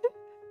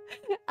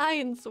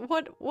 Eins,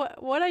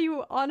 what are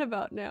you on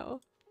about now?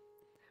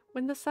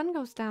 When the sun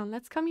goes down,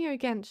 let's come here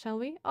again, shall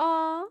we?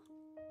 Aww.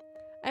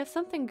 I have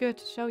something good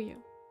to show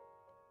you.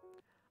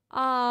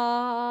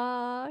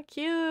 Aww,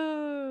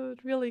 cute.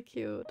 Really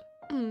cute.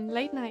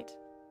 Late night.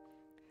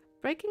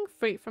 Breaking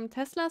free from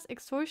Tesla's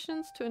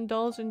extortions to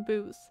indulge in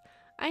booze,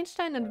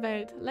 Einstein and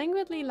Welt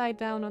languidly lie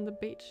down on the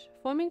beach,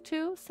 forming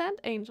two sand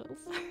angels.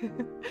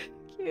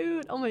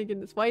 Cute. Oh my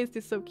goodness, why is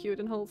this so cute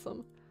and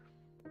wholesome?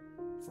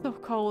 So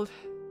cold.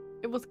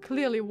 It was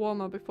clearly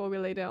warmer before we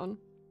lay down.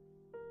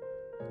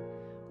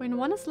 When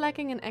one is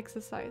lacking in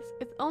exercise,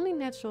 it's only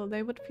natural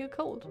they would feel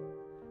cold.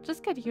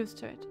 Just get used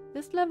to it.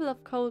 This level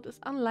of cold is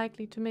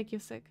unlikely to make you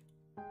sick.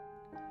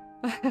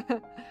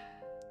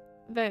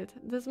 Welt,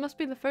 this must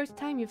be the first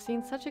time you've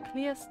seen such a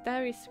clear,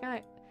 starry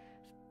sky.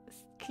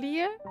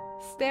 Clear,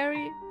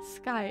 starry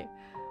sky.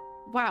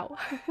 Wow.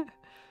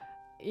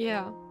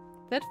 Yeah,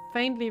 that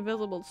faintly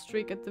visible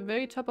streak at the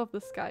very top of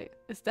the sky.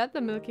 Is that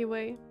the Milky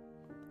Way?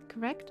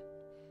 Correct?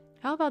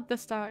 How about the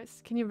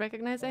stars? Can you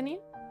recognize any?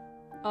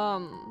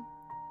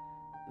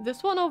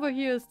 This one over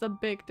here is the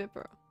Big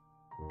Dipper.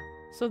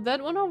 So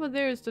that one over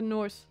there is the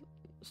North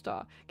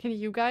Star. Can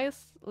you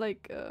guys,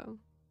 like,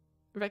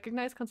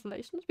 recognize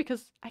constellations?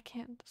 Because I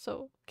can't,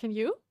 so can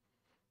you?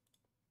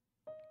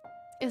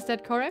 Is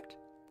that correct?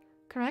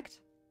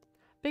 Correct.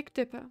 Big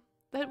Dipper.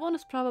 That one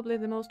is probably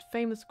the most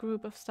famous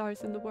group of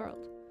stars in the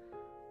world.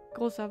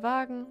 Großer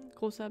Wagen,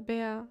 Großer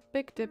Bär,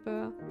 Big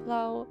Dipper,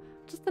 Plow.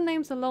 Just the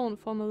names alone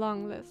form a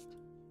long list.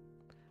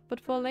 But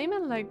for a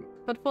layman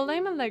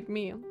like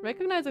me,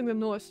 recognizing the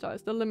North Star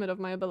is the limit of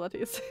my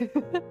abilities.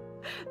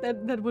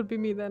 that would be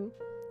me then.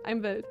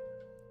 I'm Welt.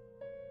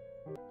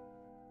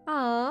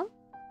 Ah,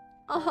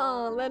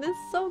 oh, that is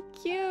so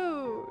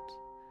cute.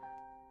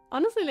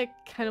 Honestly, they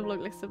kind of look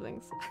like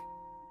siblings.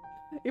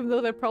 Even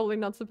though they're probably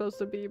not supposed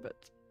to be,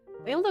 but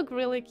they look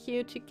really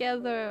cute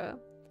together.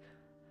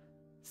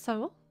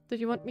 So, do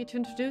you want me to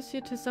introduce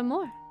you to some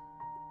more?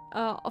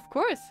 Of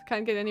course,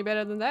 can't get any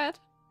better than that.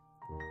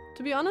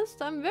 To be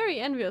honest, I'm very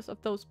envious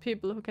of those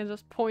people who can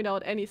just point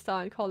out any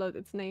star and call out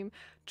its name.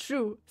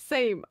 True,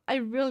 same. I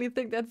really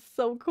think that's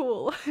so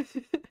cool.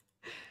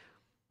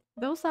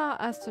 Those are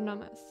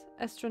astronomers.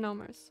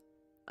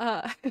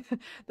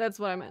 That's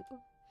what I meant.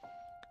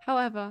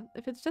 However,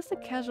 if it's just a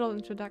casual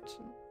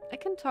introduction, I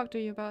can talk to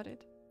you about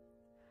it.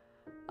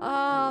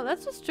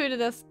 Let's just treat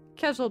it as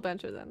casual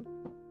banter then.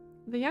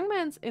 The young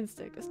man's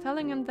instinct is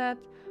telling him that,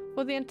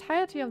 for the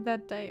entirety of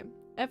that day,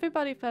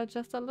 everybody felt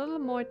just a little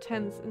more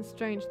tense and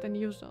strange than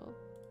usual.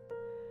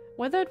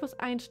 Whether it was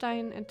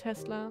Einstein and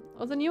Tesla,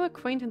 or the new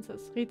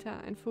acquaintances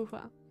Rita and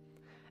Fuha,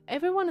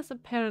 everyone is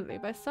apparently,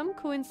 by some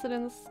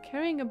coincidence,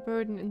 carrying a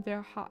burden in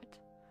their heart.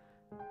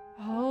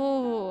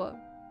 Oh,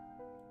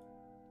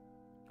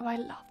 I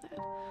love that.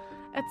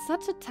 At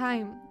such a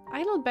time,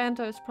 idle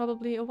banter is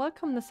probably a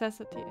welcome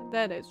necessity.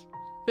 That is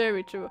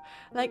very true.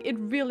 Like, it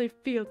really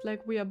feels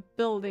like we are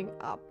building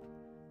up.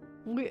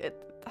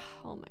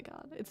 Oh my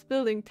god, it's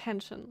building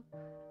tension.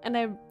 And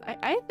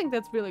I think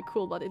that's really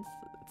cool, but it's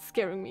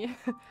scaring me.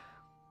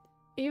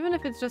 Even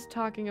if it's just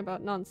talking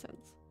about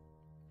nonsense.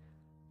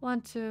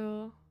 Want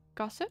to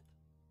gossip?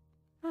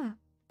 Huh.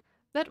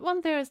 That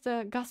one there is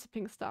the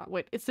gossiping star.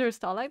 Wait, is there a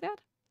star like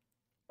that?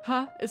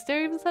 Huh? Is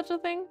there even such a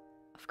thing?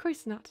 Of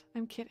course not.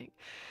 I'm kidding.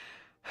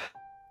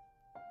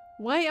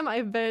 Why am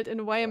I Welt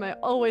and why am I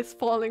always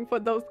falling for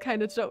those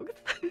kind of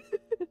jokes?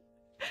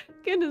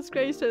 Goodness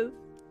gracious.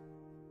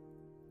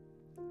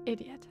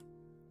 Idiot.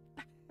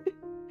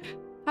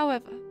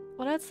 However,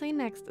 what I'll say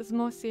next is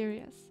more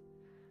serious.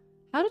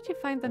 How did you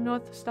find the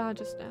North Star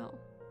just now?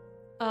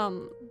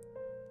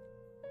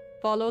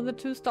 Follow the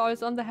two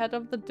stars on the head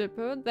of the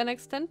Dipper, then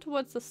extend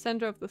towards the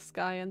center of the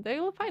sky and there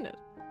you'll find it.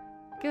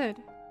 Good.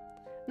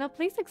 Now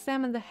please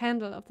examine the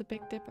handle of the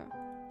Big Dipper.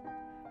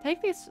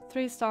 Take these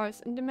three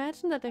stars and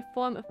imagine that they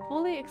form a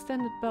fully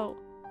extended bow.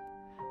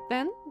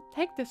 Then,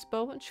 take this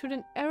bow and shoot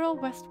an arrow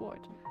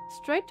westward,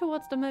 straight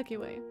towards the Milky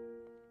Way.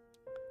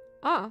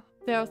 Ah,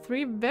 there are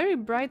three very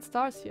bright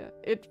stars here.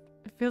 It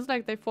feels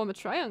like they form a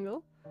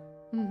triangle.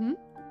 Mm-hmm.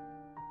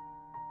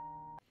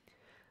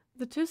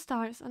 The two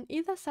stars on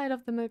either side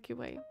of the Milky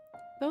Way.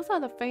 Those are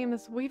the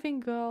famous Weaving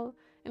Girl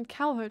and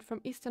Cowherd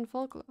from Eastern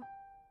folklore.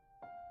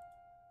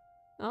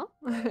 Oh?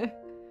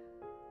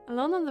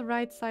 Alone on the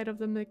right side of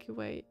the Milky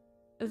Way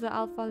is the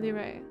Alpha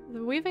Lyrae,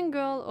 the Weaving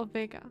Girl or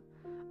Vega.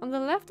 On the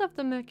left of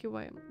the Milky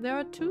Way, there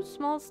are two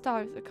small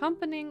stars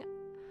accompanying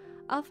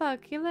Alpha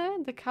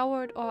Aquilae, the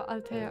Cowherd or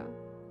Altair.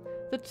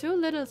 The two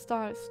little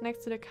stars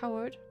next to the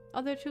coward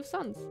are their two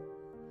sons.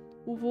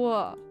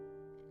 Whoa.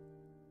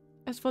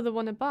 As for the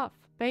one above,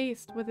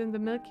 based within the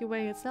Milky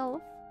Way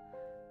itself,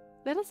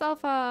 that is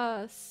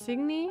Alpha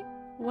Cygni,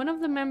 one of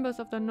the members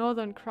of the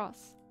Northern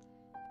Cross.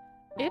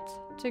 It,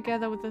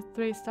 together with the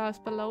three stars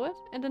below it,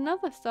 and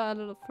another star a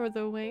little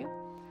further away,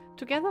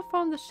 together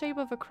form the shape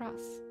of a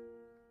cross.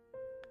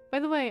 By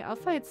the way,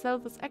 Alpha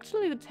itself is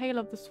actually the tail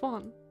of the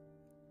swan.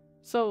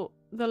 So,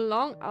 the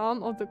long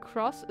arm of the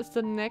cross is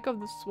the neck of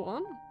the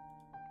swan?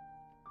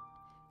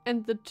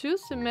 And the two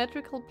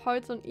symmetrical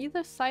parts on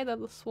either side are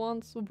the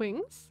swan's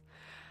wings?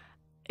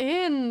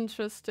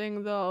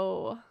 Interesting,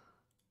 though.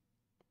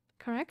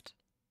 Correct?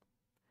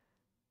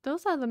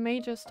 Those are the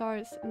major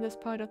stars in this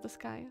part of the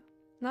sky.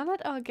 Now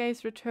let our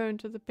gaze return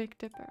to the Big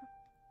Dipper.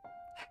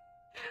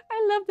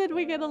 I love that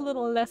we get a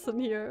little lesson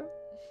here.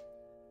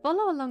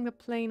 Follow along the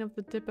plane of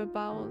the Dipper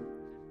bowl.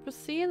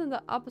 Proceed in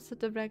the opposite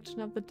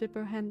direction of the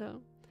Dipper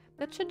handle.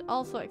 That should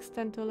also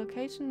extend to a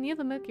location near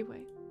the Milky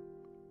Way.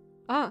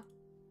 Ah,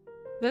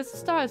 this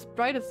star is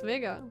bright as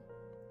Vega.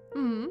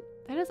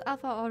 That is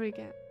Alpha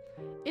Aurigae.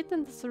 It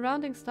and the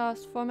surrounding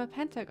stars form a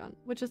pentagon,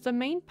 which is the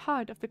main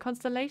part of the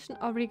constellation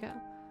Auriga.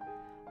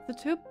 The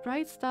two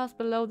bright stars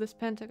below this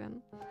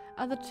pentagon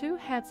are the two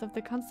heads of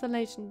the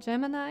constellation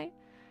Gemini,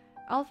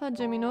 Alpha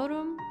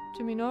Geminorum,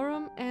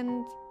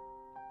 and...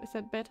 is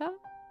that Beta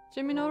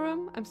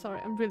Geminorum? I'm sorry,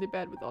 I'm really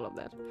bad with all of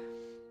that.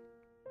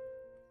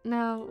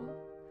 Now,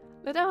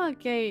 let our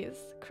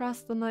gaze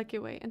cross the Milky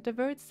Way and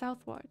divert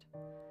southward.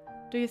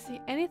 Do you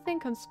see anything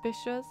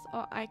conspicuous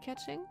or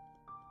eye-catching?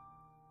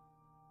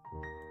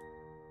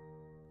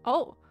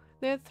 Oh,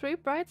 there are three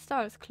bright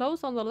stars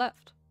close on the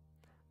left.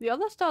 The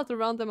other stars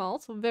around them are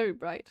also very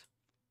bright.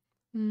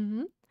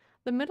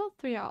 The middle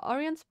three are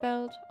Orion's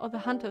Belt or the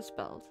Hunter's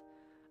Belt.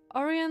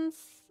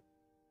 Orionis?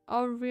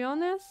 I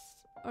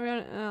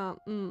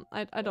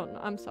don't know.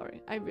 I'm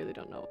sorry. I really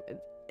don't know.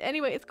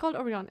 Anyway, it's called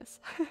Orionis.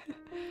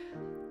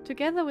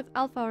 Together with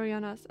Alpha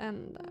Orionis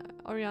and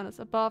Orionis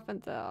above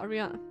and the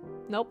Orion...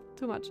 Nope,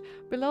 too much.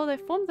 Below they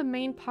form the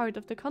main part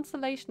of the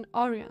constellation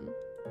Orion.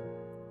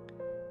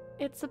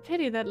 It's a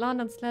pity that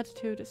London's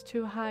latitude is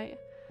too high.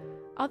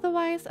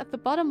 Otherwise, at the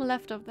bottom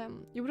left of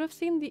them, you would have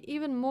seen the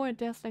even more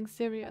dazzling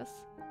Sirius.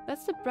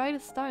 That's the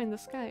brightest star in the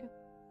sky.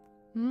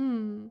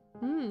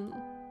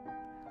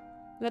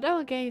 Let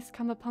our gaze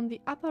come upon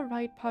the upper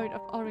right part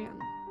of Orion.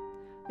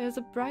 There's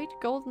a bright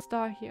golden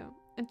star here,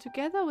 and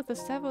together with the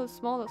several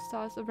smaller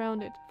stars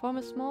around it, form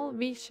a small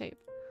V shape.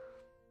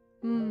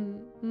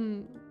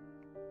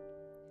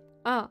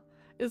 Ah,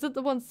 is it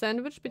the one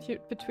sandwiched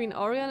between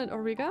Orion and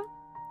Auriga?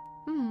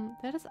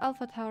 That is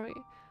Alpha Tauri.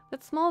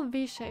 That small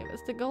V shape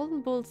is the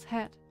golden bull's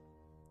head.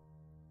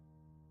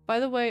 By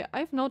the way,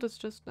 I've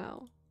noticed just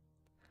now.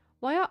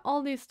 Why are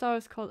all these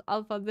stars called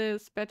Alpha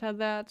this, Beta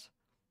that?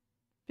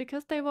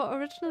 Because they were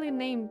originally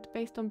named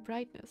based on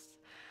brightness.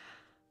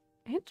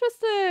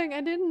 Interesting!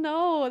 I didn't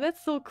know!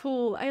 That's so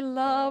cool! I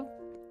love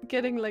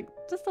getting like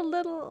just a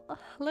little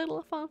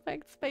fun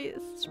fact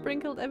space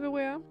sprinkled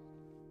everywhere.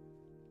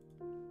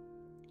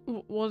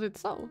 Was it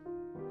so?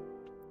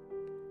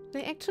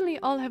 They actually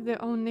all have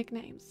their own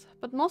nicknames,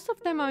 but most of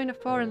them are in a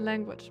foreign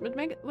language,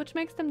 which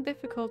makes them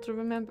difficult to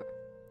remember.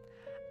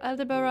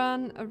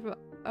 Aldebaran,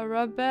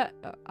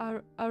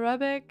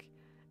 Arabic,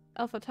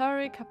 Alpha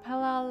Tauri,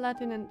 Capella,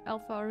 Latin and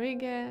Alpha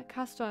Aurigae,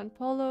 Castor and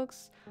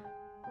Pollux.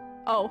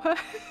 Oh.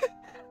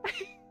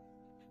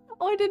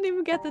 Oh, I didn't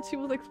even get that she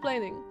was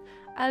explaining.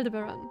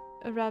 Aldebaran,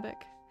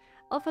 Arabic,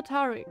 Alpha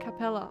Tauri,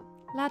 Capella,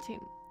 Latin,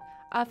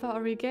 Alpha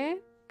Aurigae,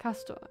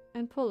 Castor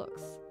and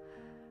Pollux.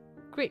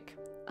 Greek,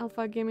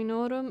 Alpha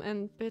Geminorum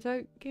and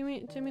Beta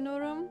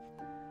Geminorum.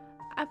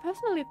 I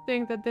personally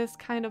think that this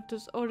kind of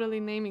disorderly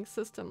naming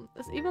system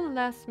is even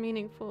less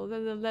meaningful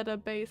than the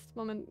letter-based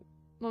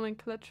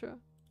nomenclature.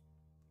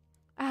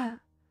 Ah,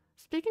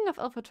 speaking of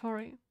Alpha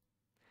Tauri,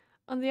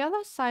 on the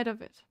other side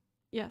of it,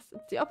 yes,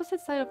 it's the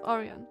opposite side of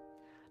Orion.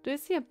 Do you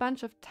see a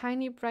bunch of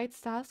tiny bright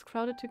stars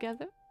crowded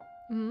together?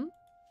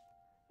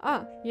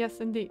 Ah, yes,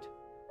 indeed.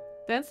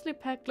 Densely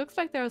packed, looks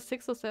like there are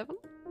 6 or 7.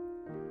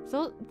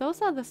 So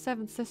those are the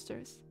 7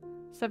 sisters.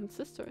 7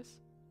 sisters.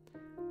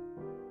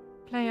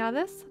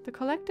 Pleiades, the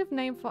collective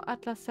name for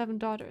Atlas' 7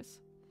 daughters.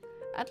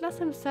 Atlas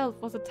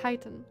himself was a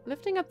titan,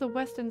 lifting up the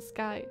western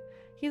sky.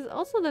 He is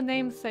also the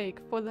namesake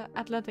for the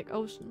Atlantic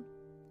Ocean.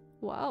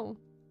 Wow.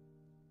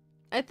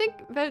 I think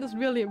Veld is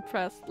really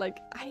impressed.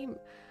 Like, I'm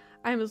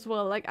as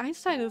well. Like,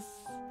 Einstein is...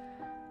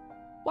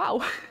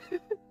 wow.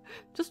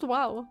 Just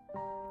wow.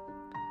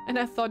 And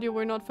I thought you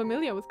were not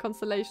familiar with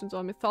constellations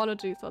or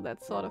mythologies or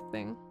that sort of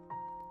thing.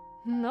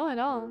 No at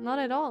all, not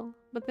at all.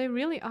 But they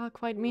really are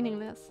quite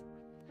meaningless.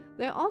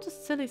 They're all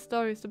just silly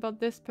stories about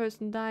this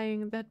person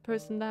dying, that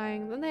person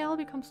dying, then they all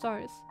become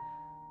stars.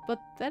 But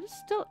that is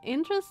still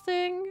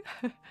interesting.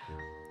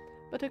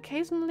 But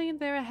occasionally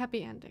there are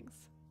happy endings.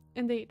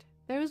 Indeed,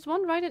 there is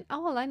one right in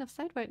our line of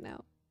sight right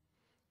now.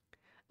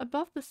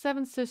 Above the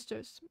 7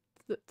 sisters,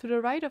 to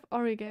the right of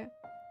Aurigae.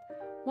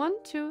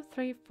 1, 2,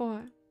 3,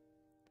 4.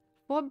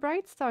 4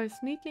 bright stars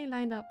neatly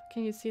lined up.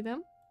 Can you see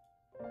them?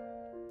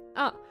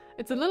 Ah,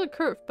 it's a little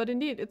curved, but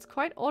indeed, it's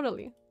quite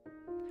orderly.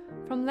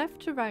 From left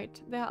to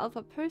right, there are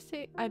Alpha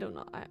Persei. I don't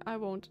know. I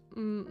won't.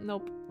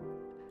 Nope.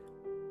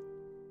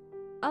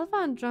 Alpha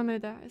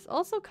Andromeda is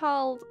also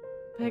called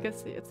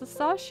Pegasi. It's a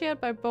star shared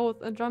by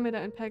both Andromeda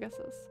and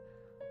Pegasus.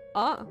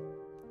 Ah,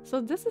 so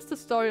this is the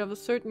story of a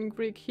certain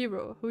Greek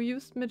hero who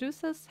used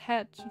Medusa's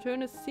head to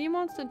turn a sea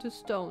monster into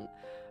stone,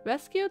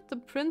 rescued the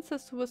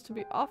princess who was to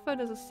be offered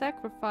as a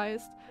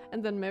sacrifice,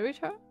 and then married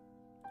her?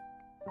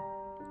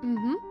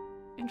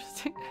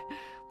 Interesting.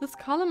 This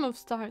column of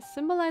stars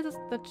symbolizes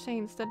the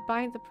chains that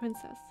bind the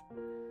princess.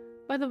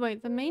 By the way,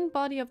 the main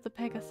body of the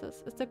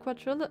Pegasus is the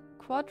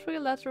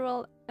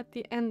quadrilateral at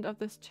the end of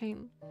this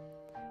chain.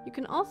 You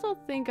can also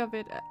think of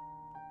it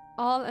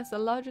all as the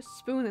largest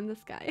spoon in the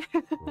sky.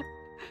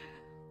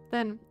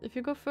 Then, if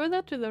you go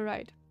further to the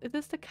right, it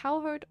is the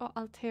cowherd or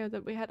altair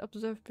that we had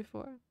observed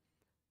before.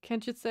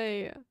 Can't you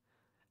say...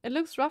 It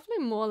looks roughly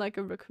more like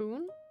a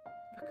raccoon?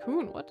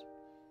 Raccoon, what?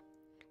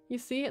 You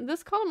see,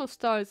 this column of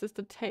stars is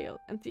the tail,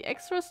 and the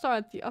extra star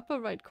at the upper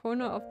right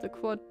corner of the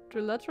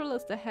quadrilateral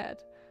is the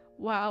head.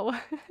 Wow.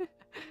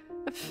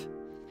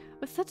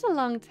 With such a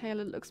long tail,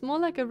 it looks more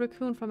like a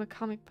raccoon from a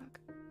comic book.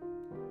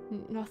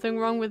 Nothing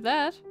wrong with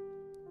that.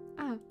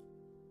 Ah.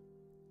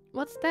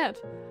 What's that?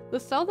 The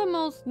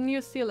southernmost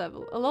near sea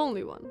level, a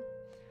lonely one.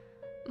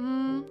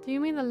 Do you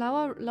mean the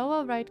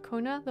lower right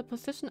corner, the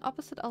position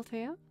opposite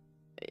Altair?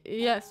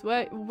 Yes,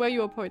 where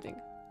you are pointing.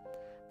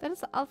 That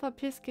is Alpha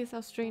Piscis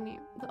Austrini,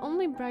 the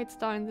only bright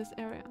star in this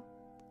area.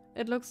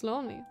 It looks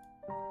lonely.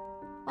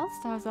 All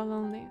stars are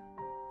lonely.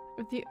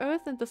 If the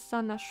Earth and the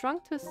Sun are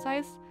shrunk to a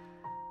size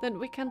that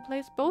we can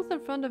place both in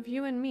front of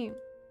you and me,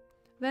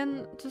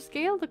 then to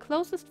scale the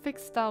closest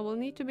fixed star will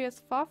need to be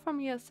as far from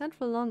here as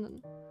central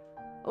London.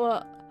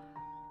 Well,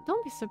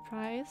 don't be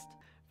surprised.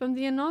 From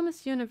the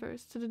enormous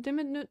universe to the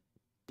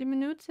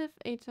diminutive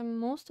atom,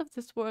 most of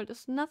this world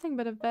is nothing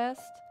but a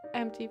vast,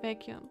 empty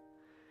vacuum.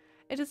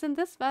 It is in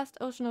this vast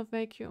ocean of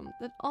vacuum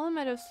that all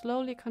matter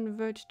slowly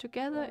converge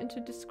together into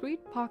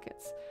discrete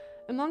pockets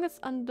among its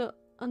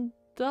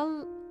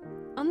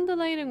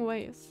undulating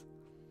waves.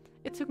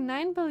 It took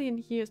 9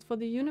 billion years for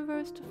the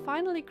universe to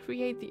finally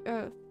create the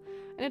Earth,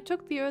 and it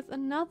took the Earth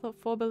another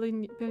 4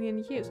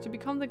 billion years to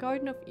become the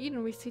Garden of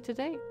Eden we see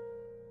today.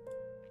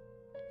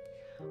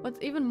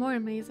 What's even more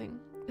amazing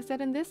is that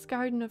in this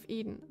Garden of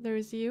Eden there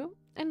is you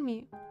and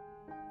me.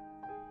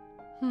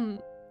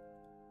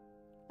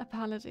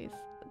 Apologies.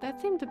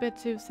 That seemed a bit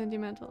too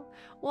sentimental.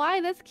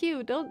 Why? That's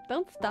cute.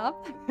 Don't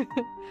stop.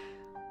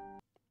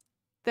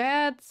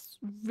 That's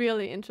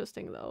really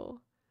interesting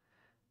though.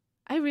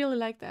 I really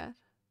like that.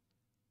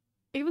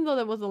 Even though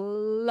there was a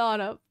lot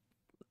of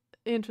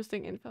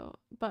interesting info,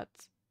 but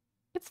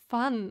it's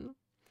fun.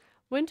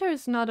 Winter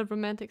is not a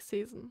romantic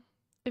season.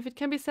 If it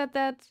can be said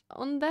that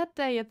on that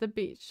day at the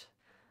beach,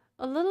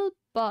 a little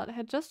bud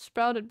had just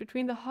sprouted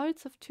between the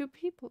hearts of two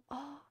people.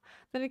 Oh,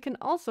 then it can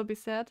also be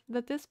said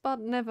that this bud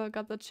never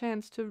got the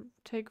chance to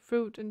take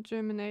root and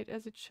germinate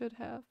as it should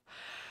have.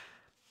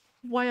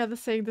 Why are they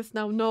saying this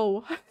now?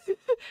 No.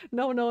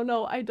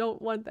 No, I don't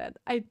want that.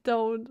 I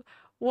don't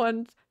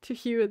want to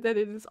hear that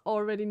it is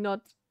already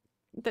not,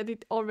 that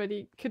it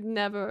already could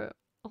never.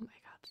 Oh my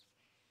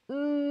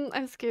god.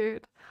 I'm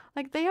scared.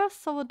 Like, they are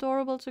so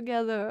adorable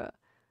together.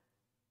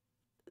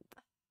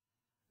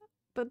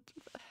 But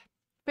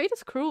fate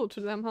is cruel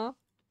to them, huh?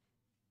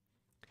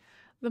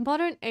 The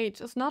modern age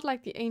is not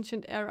like the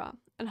ancient era,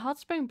 and hot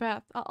spring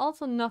baths are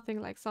also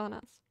nothing like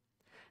saunas.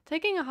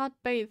 Taking a hot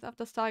bath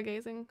after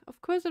stargazing,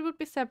 of course it would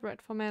be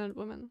separate for men and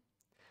women.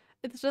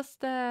 It's just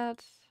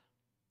that...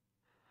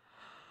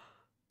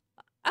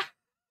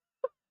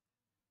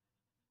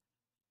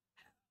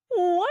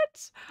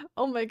 What?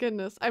 Oh my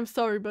goodness, I'm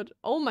sorry, but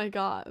oh my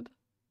god.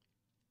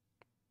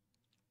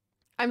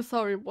 I'm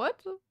sorry,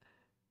 what?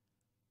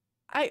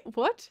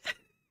 What?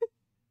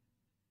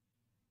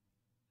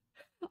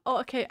 Oh,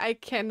 okay, I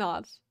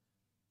cannot.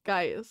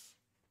 Guys,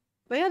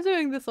 they are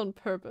doing this on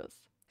purpose.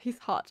 He's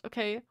hot,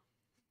 okay?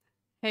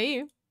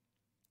 Hey,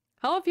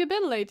 how have you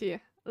been lately?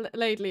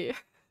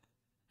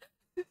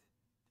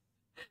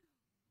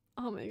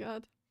 Oh my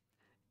god.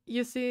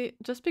 You see,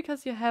 just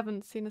because you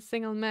haven't seen a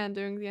single man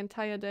during the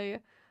entire day,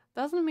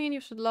 doesn't mean you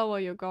should lower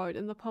your guard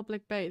in the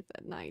public bath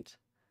at night.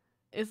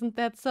 Isn't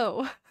that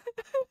so?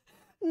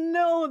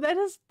 No, that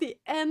is the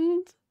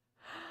end.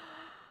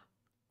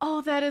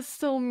 Oh, that is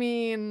so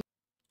mean.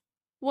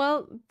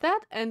 Well,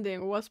 that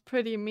ending was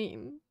pretty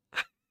mean.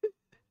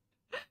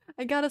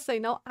 I gotta say,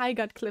 now I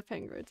got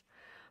cliffhangered.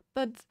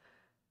 But,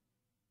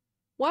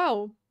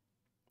 wow.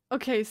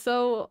 Okay,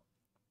 so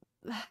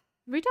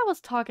Rita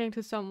was talking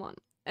to someone,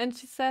 and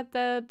she said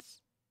that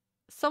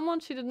someone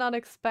she did not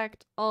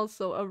expect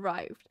also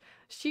arrived.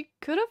 She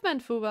could have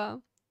meant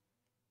Fuba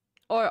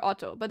or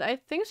Otto, but I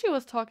think she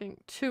was talking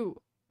to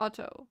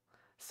Otto,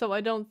 so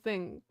I don't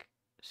think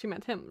she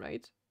meant him,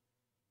 right?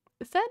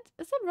 Is that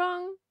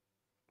wrong?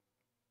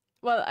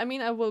 Well, I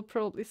mean, I will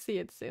probably see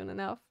it soon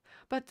enough,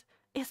 but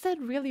is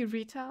that really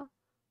Rita?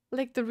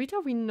 Like the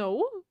Rita we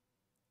know?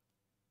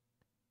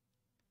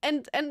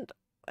 And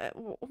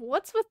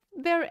what's with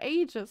their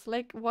ages?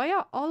 Like, why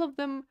are all of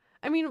them?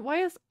 I mean, why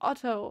is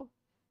Otto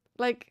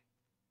like?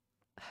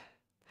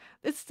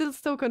 It's still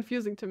so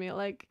confusing to me.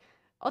 Like,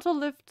 Otto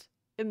lived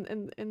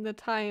in the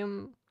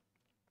time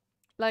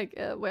like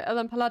where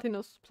Alan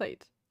Palatinus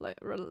played,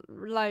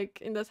 like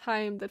in the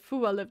time that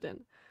Fuwa lived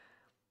in.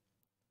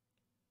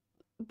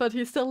 But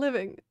he's still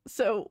living.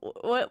 So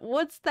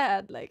what's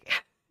that like?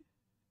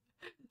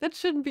 That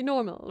shouldn't be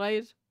normal,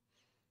 right?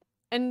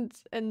 And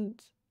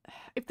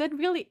if that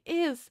really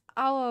is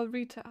our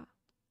Rita,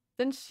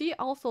 then she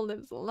also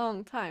lives a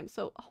long time.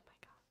 So oh my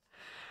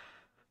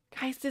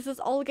god, guys, this is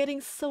all getting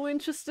so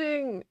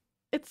interesting.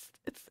 It's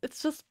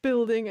just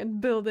building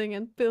and building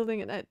and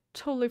building, and I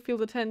totally feel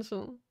the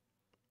tension.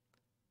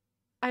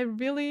 I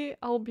really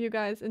hope you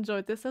guys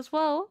enjoyed this as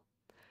well,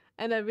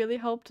 and I really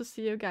hope to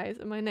see you guys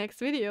in my next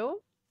video.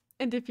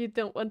 And if you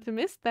don't want to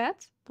miss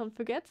that, don't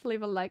forget to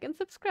leave a like and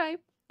subscribe.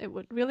 It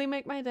would really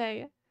make my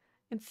day.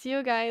 And see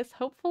you guys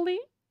hopefully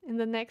in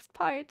the next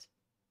part.